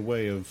also a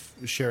way of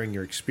sharing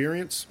your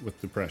experience with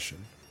depression.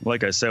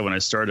 Like I said, when I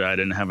started, I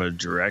didn't have a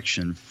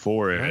direction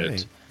for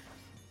it.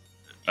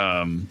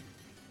 Right.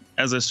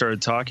 As I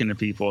started talking to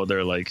people,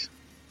 they're like,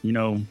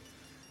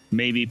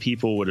 maybe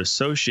people would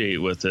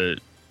associate with it.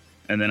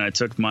 And then I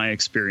took my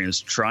experience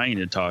trying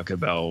to talk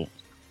about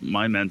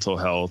my mental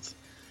health,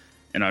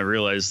 and I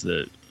realized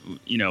that,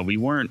 we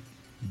weren't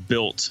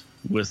built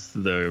with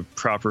the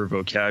proper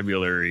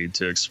vocabulary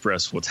to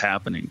express what's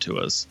happening to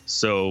us.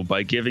 So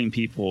by giving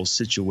people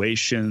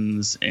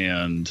situations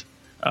and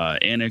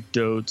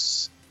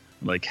anecdotes,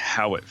 like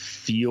how it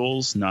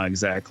feels, not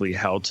exactly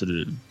how to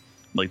do,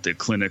 like the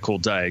clinical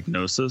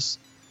diagnosis,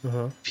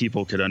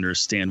 people could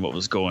understand what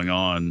was going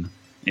on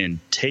and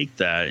take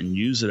that and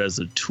use it as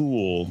a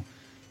tool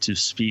to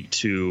speak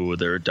to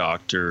their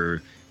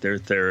doctor, their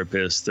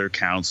therapist, their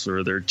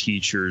counselor, their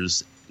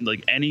teachers,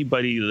 like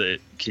anybody that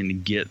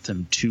can get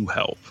them to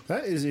help.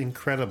 That is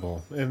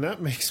incredible. And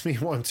that makes me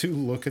want to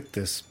look at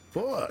this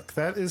book.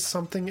 That is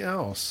something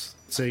else.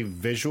 It's a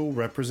visual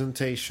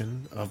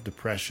representation of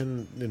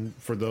depression. And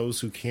for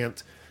those who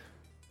can't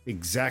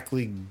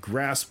exactly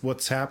grasp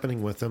what's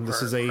happening with them,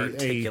 this is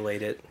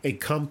a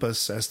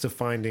compass as to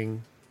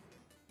finding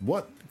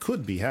what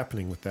could be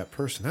happening with that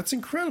person. That's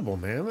incredible,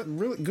 man. That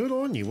really good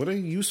on you. What a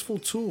useful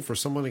tool for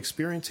someone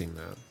experiencing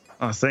that.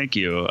 Oh, thank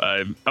you.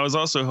 I was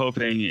also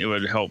hoping it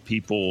would help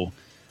people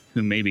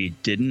who maybe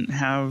didn't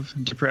have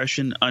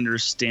depression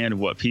understand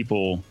what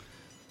people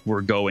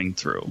were going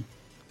through.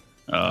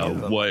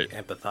 What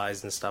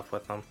empathize and stuff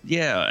with them.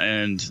 Yeah,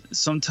 and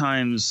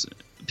sometimes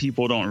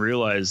people don't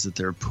realize that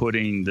they're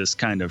putting this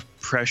kind of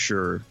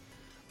pressure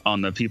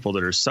on the people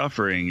that are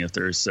suffering if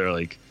they're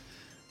like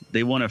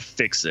they want to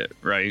fix it,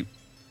 right?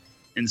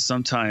 And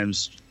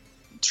sometimes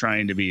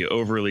trying to be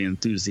overly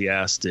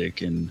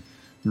enthusiastic and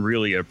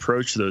really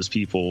approach those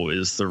people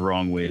is the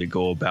wrong way to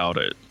go about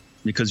it,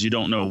 because you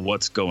don't know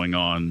what's going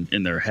on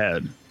in their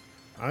head.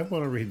 I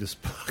want to read this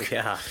book.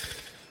 Yeah.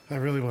 I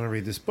really want to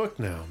read this book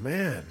now,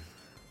 man.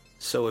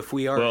 So if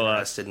we are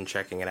interested in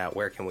checking it out,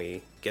 where can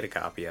we get a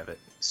copy of it?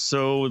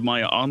 So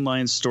my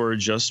online store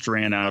just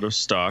ran out of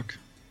stock.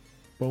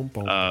 Boom,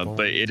 boom, boom.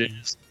 But it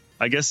is,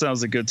 I guess that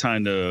was a good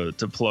time to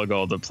plug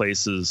all the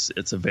places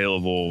it's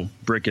available,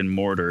 brick and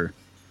mortar.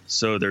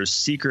 So there's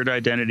Secret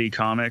Identity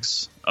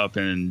Comics up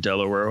in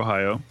Delaware,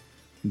 Ohio.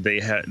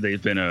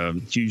 They've been a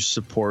huge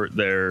support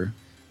there.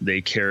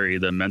 They carry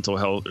the mental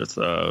health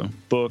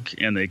book,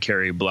 and they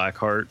carry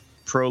Blackheart.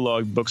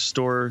 Prologue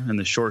Bookstore in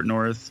the Short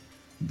North,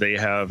 they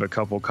have a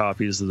couple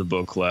copies of the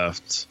book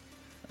left.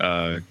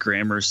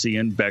 Gramercy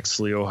in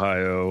Bexley,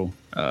 Ohio.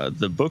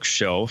 The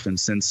Bookshelf in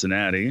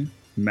Cincinnati.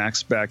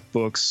 Maxback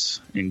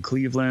Books in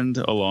Cleveland,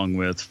 along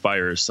with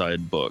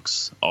Fireside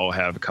Books, all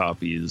have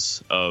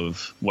copies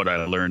of what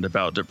I learned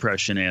about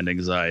depression and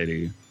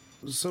anxiety.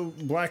 So,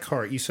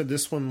 Blackheart, you said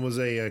this one was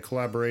a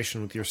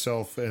collaboration with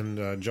yourself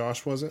and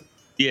Josh, was it?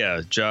 Yeah,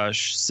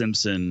 Josh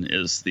Simpson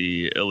is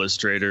the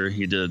illustrator.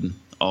 He did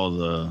all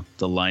the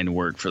line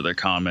work for the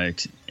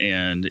comic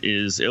and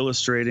is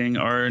illustrating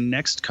our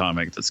next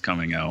comic that's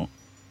coming out.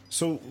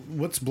 So,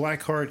 what's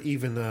Blackheart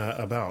even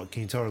about?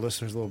 Can you tell our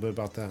listeners a little bit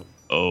about that?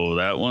 Oh,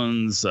 that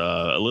one's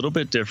a little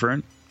bit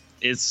different.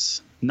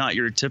 It's not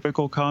your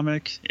typical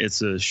comic.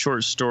 It's a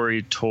short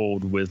story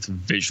told with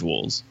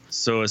visuals.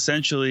 So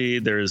essentially,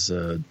 there's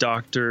a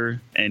doctor,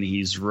 and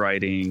he's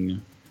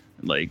writing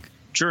like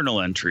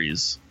journal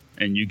entries,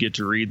 and you get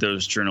to read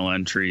those journal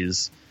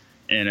entries,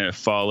 and it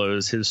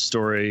follows his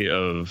story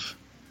of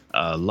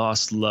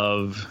lost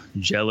love,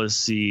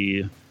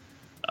 jealousy,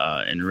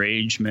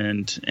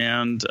 enragement,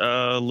 and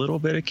a little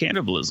bit of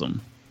cannibalism.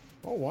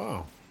 Oh,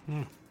 wow.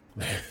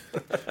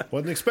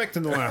 Wasn't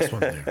expecting the last one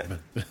there.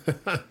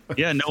 But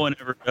yeah, no one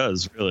ever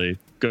does, really.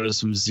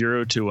 Goes from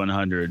 0 to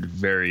 100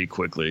 very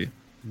quickly.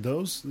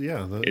 Those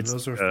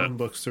are fun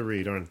books to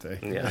read, aren't they?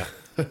 Yeah.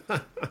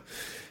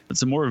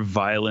 It's a more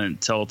violent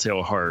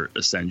telltale heart,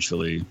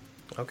 essentially.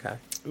 Okay.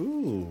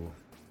 Ooh,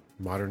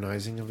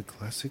 modernizing of a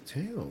classic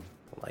tale.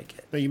 I like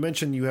it. Now, you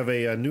mentioned you have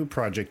a new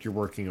project you're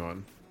working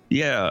on.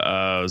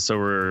 Yeah, so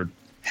we're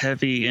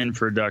heavy in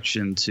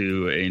production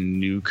to a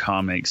new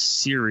comic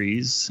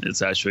series.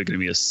 It's actually going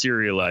to be a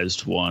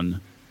serialized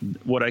one.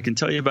 What I can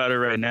tell you about it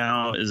right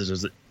now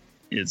is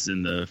it's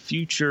in the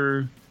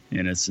future,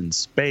 and it's in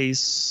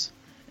space,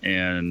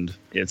 and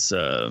it's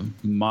a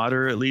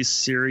moderately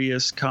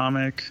serious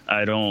comic.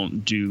 I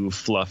don't do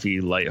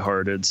fluffy,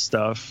 lighthearted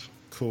stuff.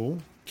 Cool.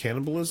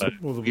 Cannibalism?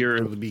 Will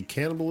there be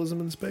cannibalism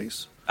in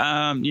space?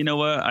 You know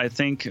what? I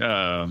think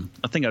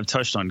I've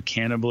touched on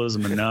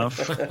cannibalism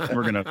enough.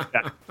 We're gonna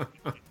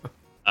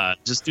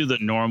just do the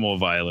normal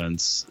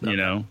violence, you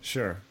know.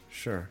 Sure.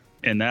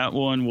 And that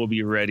one will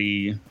be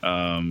ready.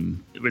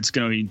 It's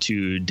going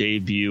to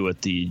debut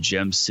at the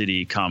Gem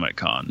City Comic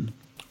Con.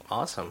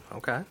 Awesome.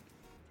 Okay.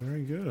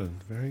 Very good.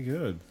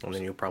 And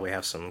then you'll probably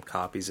have some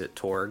copies at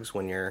Torg's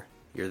when you're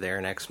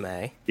there next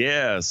May.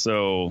 Yeah.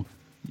 So,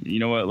 you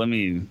know what? Let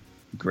me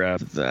grab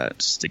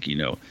that sticky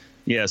note.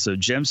 Yeah, so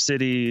Gem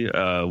City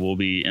will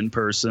be in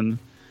person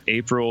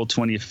April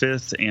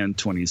 25th and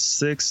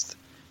 26th,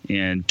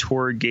 and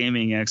Tour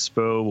Gaming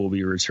Expo will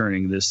be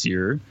returning this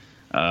year,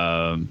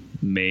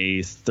 May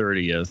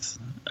 30th.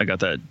 I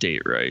got that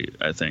date right,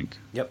 I think.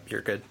 Yep,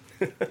 you're good.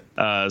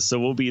 So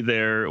we'll be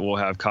there. We'll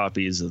have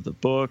copies of the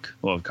book.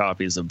 We'll have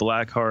copies of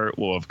Blackheart.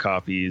 We'll have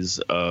copies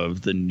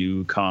of the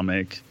new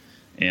comic.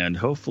 And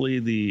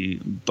hopefully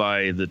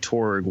by the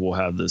Torg, we'll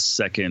have the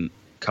second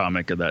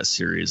comic of that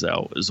series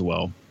out as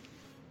well.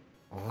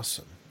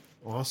 Awesome.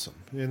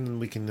 And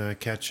we can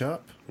catch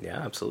up. Yeah,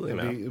 absolutely,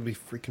 man. It'll be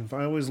freaking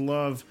fun. I always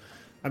love...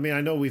 I mean,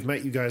 I know we've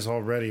met you guys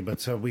already,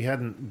 but we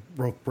hadn't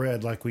broke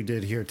bread like we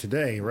did here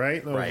today,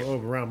 right? Right.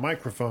 Over around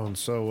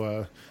microphones.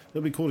 So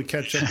it'll be cool to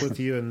catch up with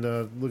you and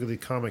look at the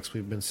comics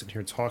we've been sitting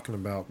here talking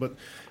about. But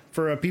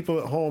for people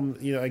at home,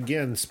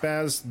 again,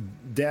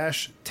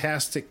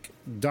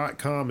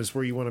 Spaztastic.com is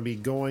where you want to be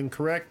going,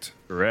 correct?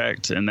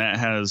 Correct. And that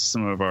has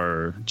some of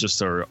our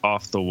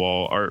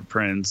off-the-wall art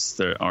prints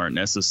that aren't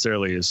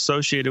necessarily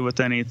associated with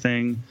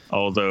anything,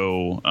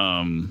 although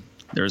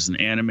there's an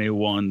anime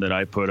one that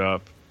I put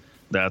up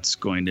that's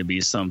going to be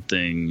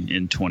something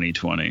in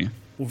 2020.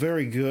 Well,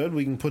 very good.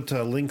 We can put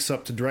links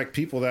up to direct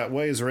people that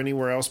way. Is there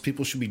anywhere else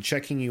people should be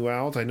checking you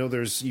out? I know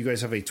you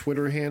guys have a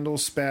Twitter handle,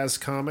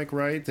 Spaz Comic,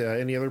 right?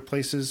 Any other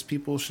places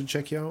people should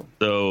check you out?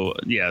 So,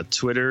 yeah,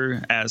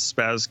 Twitter at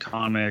Spaz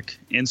Comic.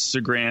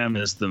 Instagram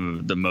is the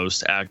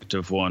most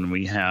active one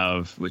we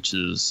have, which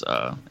is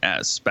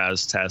at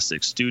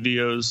Spaztastic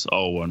Studios,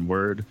 all one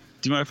word.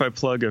 Do you mind if I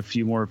plug a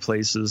few more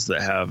places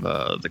that have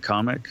the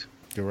comic?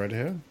 Go right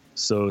ahead.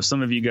 So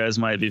some of you guys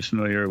might be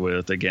familiar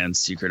with, again,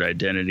 Secret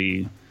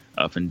Identity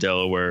up in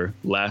Delaware,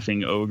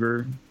 Laughing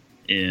Ogre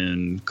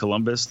in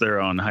Columbus, there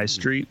on High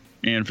Street.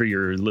 And for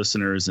your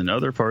listeners in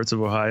other parts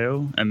of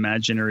Ohio,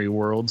 Imaginary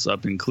Worlds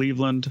up in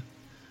Cleveland,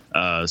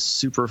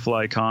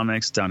 Superfly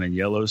Comics down in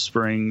Yellow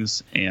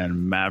Springs,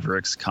 and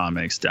Mavericks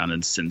Comics down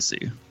in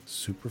Cincy.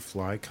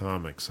 Superfly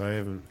Comics. I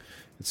haven't...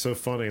 It's so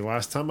funny.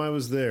 Last time I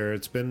was there,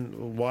 it's been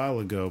a while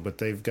ago, but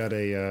they've got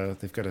a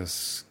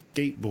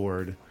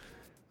skateboard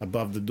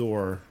above the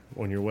door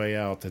on your way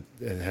out that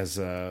it has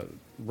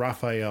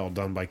Raphael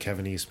done by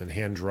Kevin Eastman,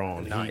 hand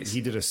drawn. Nice.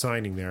 He did a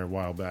signing there a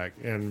while back,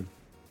 and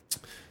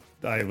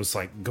I was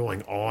like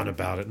going on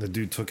about it, and the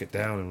dude took it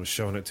down and was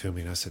showing it to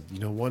me, and I said,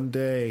 one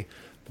day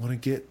I want to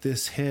get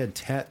this head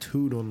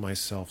tattooed on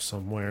myself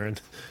somewhere.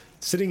 And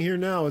sitting here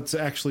now, it's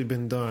actually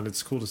been done.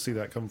 It's cool to see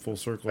that come full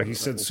circle. He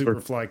said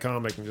Superfly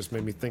comic and just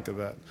made me think of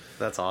that.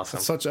 That's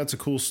awesome. That's a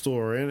cool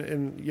store.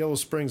 And Yellow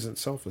Springs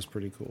itself is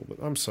pretty cool. But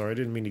I'm sorry, I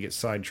didn't mean to get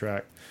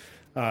sidetracked.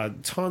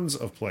 Tons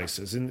of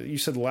places. And you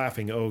said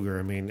Laughing Ogre.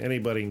 I mean,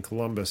 anybody in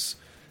Columbus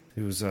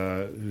who has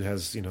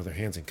their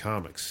hands in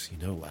comics,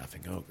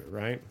 Laughing Ogre,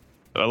 right?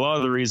 A lot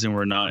of the reason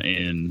we're not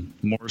in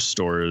more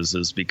stores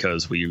is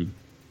because we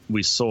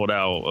sold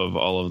out of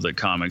all of the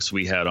comics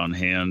we had on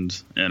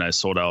hand, and I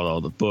sold out all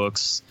the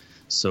books.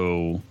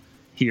 So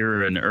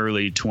here in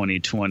early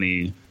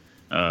 2020,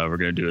 we're going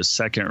to do a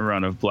second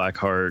run of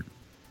Blackheart,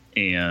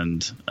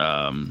 and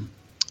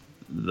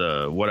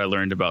what I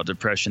learned about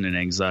depression and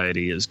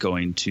anxiety is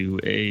going to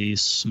a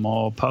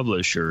small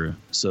publisher,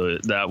 so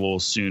that will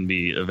soon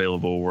be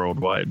available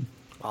worldwide.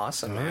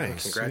 Awesome, man.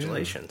 Nice.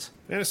 Congratulations.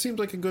 Yeah. And it seems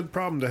like a good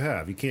problem to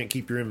have. You can't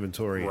keep your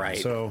inventory in. Right.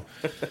 So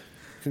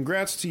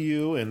congrats to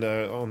you and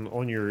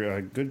on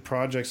your good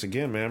projects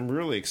again, man. I'm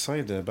really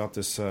excited about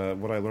this,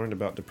 what I learned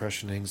about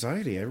depression and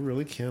anxiety. I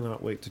really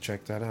cannot wait to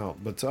check that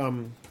out. But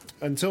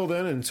until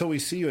then, until we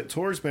see you at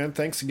tours, man,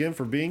 thanks again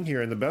for being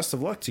here, and the best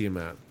of luck to you,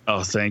 Matt.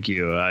 Oh, thank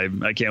you.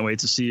 I can't wait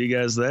to see you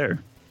guys there.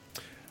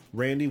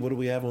 Randy, what do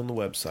we have on the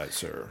website,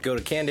 sir? Go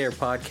to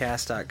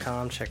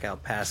cannedairpodcast.com, check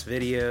out past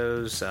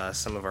videos,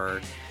 some of our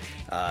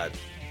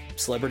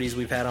celebrities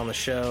we've had on the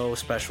show,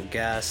 special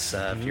guests.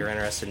 If you're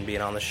interested in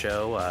being on the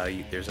show,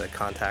 there's a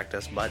contact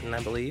us button,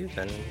 I believe,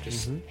 and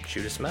just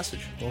shoot us a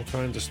message. All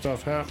kinds of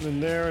stuff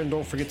happening there, and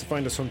don't forget to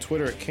find us on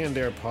Twitter at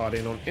CannedAirPod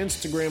and on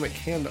Instagram at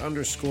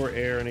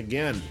canned_air. And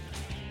again,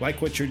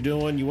 like what you're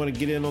doing, you want to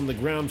get in on the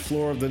ground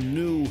floor of the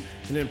new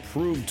and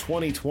improved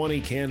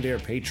 2020 Canned Air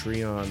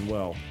Patreon.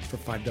 Well, for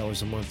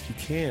 $5 a month, you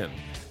can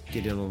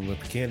get in on the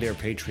Canned Air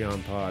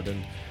Patreon pod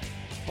and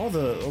all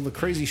the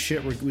crazy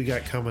shit we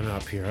got coming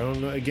up here. I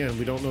don't know. Again,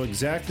 we don't know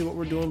exactly what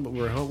we're doing, but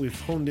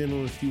we've honed in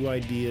on a few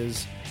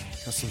ideas.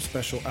 Got some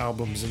special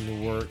albums in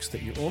the works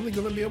that you're only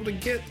going to be able to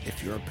get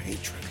if you're a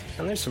patron.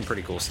 And there's some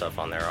pretty cool stuff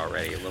on there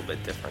already, a little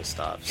bit different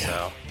stuff. Yeah.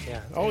 So,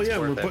 yeah. Oh, yeah,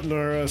 we're putting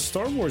our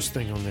Star Wars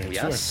thing on there,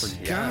 yes,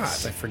 too. I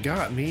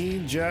forgot.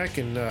 Me, Jack,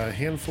 and a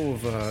handful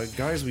of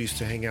guys we used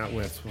to hang out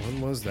with.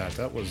 When was that?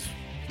 That was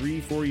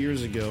 3-4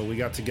 years ago. We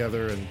got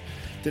together and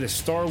did a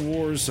Star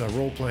Wars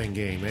role-playing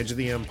game, Edge of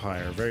the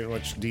Empire, very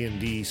much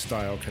D&D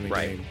style kind of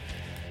game.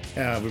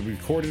 We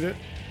recorded it,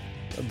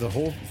 the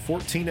whole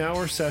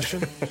 14-hour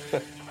session.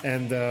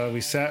 And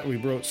we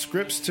wrote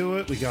scripts to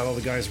it. We got all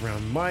the guys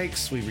around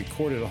mics. We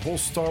recorded a whole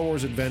Star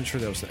Wars adventure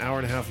that was an hour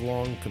and a half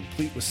long,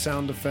 complete with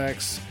sound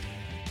effects.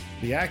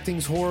 The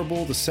acting's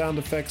horrible. The sound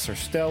effects are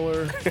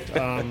stellar.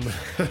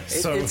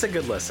 It's a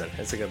good listen.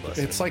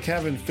 It's like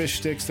having fish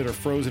sticks that are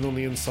frozen on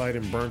the inside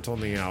and burnt on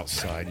the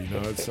outside.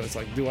 It's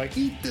like, do I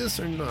eat this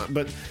or not?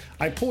 But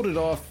I pulled it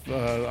off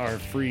our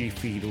free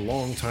feed a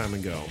long time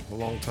ago.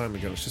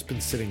 It's just been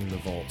sitting in the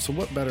vault. So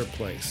what better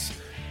place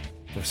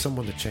for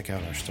someone to check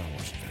out our Star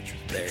Wars adventure?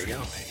 There you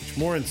go. Page.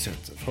 More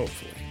incentive,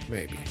 hopefully.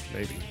 Maybe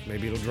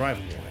it'll drive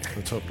them away.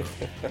 Let's hope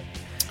not.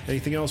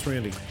 Anything else,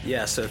 Randy?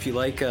 Yeah, so if you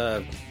like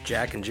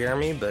Jack and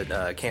Jeremy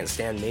but can't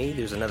stand me,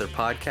 there's another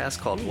podcast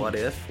called What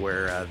If,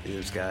 where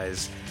those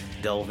guys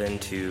delve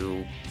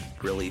into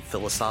really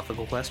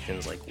philosophical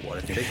questions like, what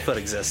if Bigfoot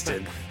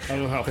existed? I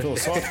don't know how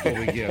philosophical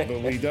we get,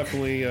 but we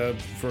definitely,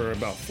 for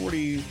about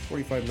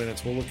 45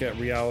 minutes, we'll look at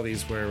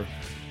realities where,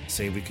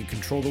 say, we could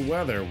control the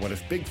weather. What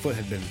if Bigfoot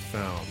had been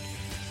found?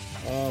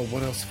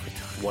 What else have we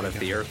done? What if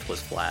the Earth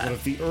was flat? What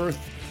if the Earth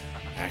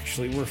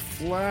actually were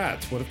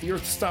flat? What if the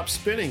Earth stopped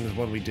spinning? Is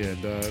one we did.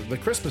 The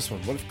Christmas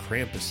one. What if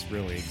Krampus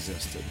really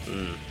existed?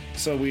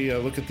 So we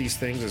look at these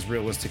things as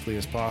realistically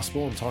as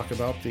possible and talk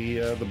about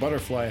the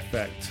butterfly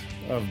effect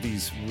of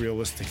these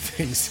realistic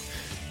things,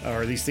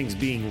 or these things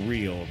being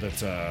real.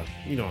 That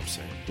you know what I'm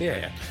saying?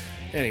 Yeah.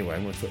 Anyway,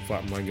 I'm going to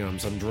flip-flop my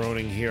gums. I'm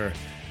droning here.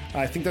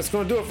 I think that's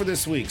going to do it for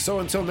this week. So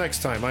until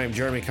next time, I am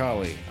Jeremy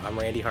Colley. I'm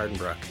Randy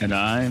Hardenbrook. And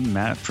I'm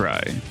Matt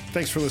Fry.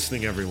 Thanks for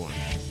listening, everyone.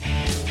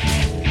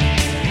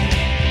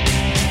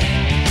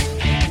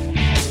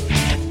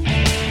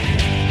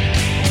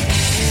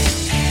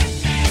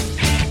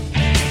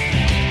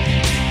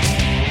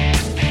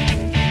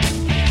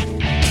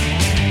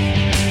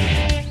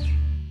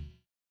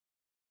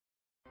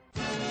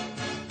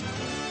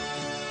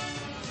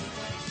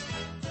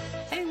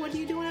 Hey, what are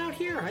you doing out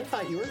here? I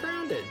thought you were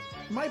grounded.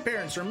 My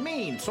parents are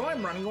mean, so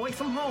I'm running away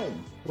from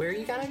home. Where are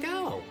you gonna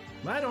go?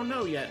 I don't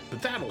know yet,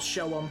 but that'll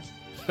show them.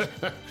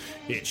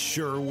 It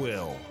sure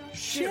will.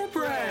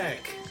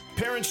 Shipwreck!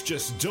 Parents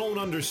just don't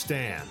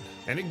understand,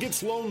 and it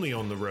gets lonely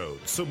on the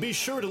road, so be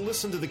sure to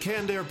listen to the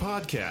Canned Air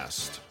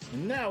Podcast.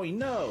 And now we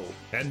know.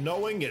 And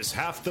knowing is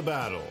half the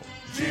battle.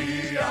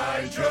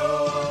 G.I.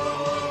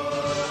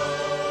 Joe!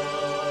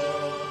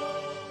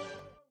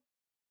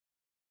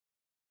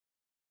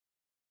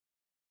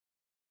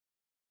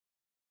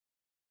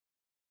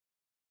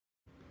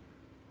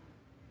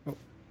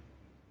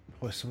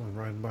 Boy, someone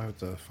riding by with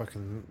the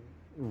fucking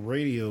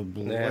radio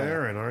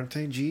blaring, aren't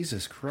they?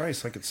 Jesus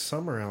Christ, like it's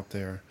summer out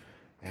there.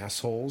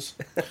 Assholes.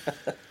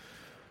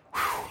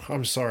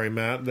 I'm sorry,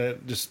 Matt.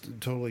 That just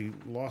totally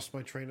lost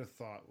my train of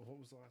thought. What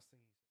was the last thing?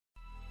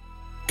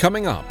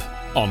 Coming up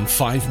on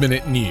 5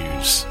 Minute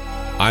News,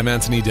 I'm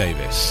Anthony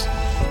Davis.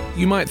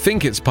 You might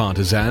think it's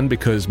partisan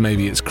because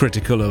maybe it's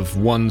critical of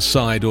one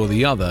side or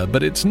the other,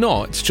 but it's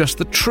not. It's just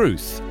the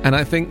truth. And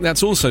I think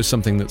that's also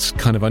something that's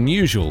kind of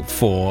unusual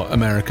for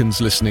Americans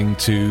listening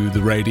to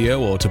the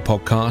radio or to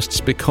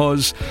podcasts,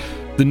 because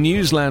the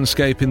news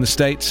landscape in the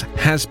States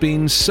has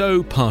been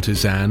so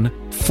partisan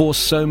for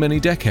so many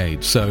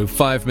decades. So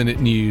 5 Minute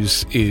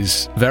News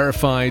is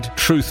verified,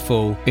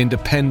 truthful,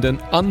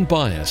 independent,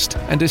 unbiased,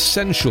 and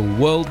essential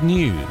world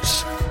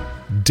news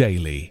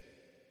daily.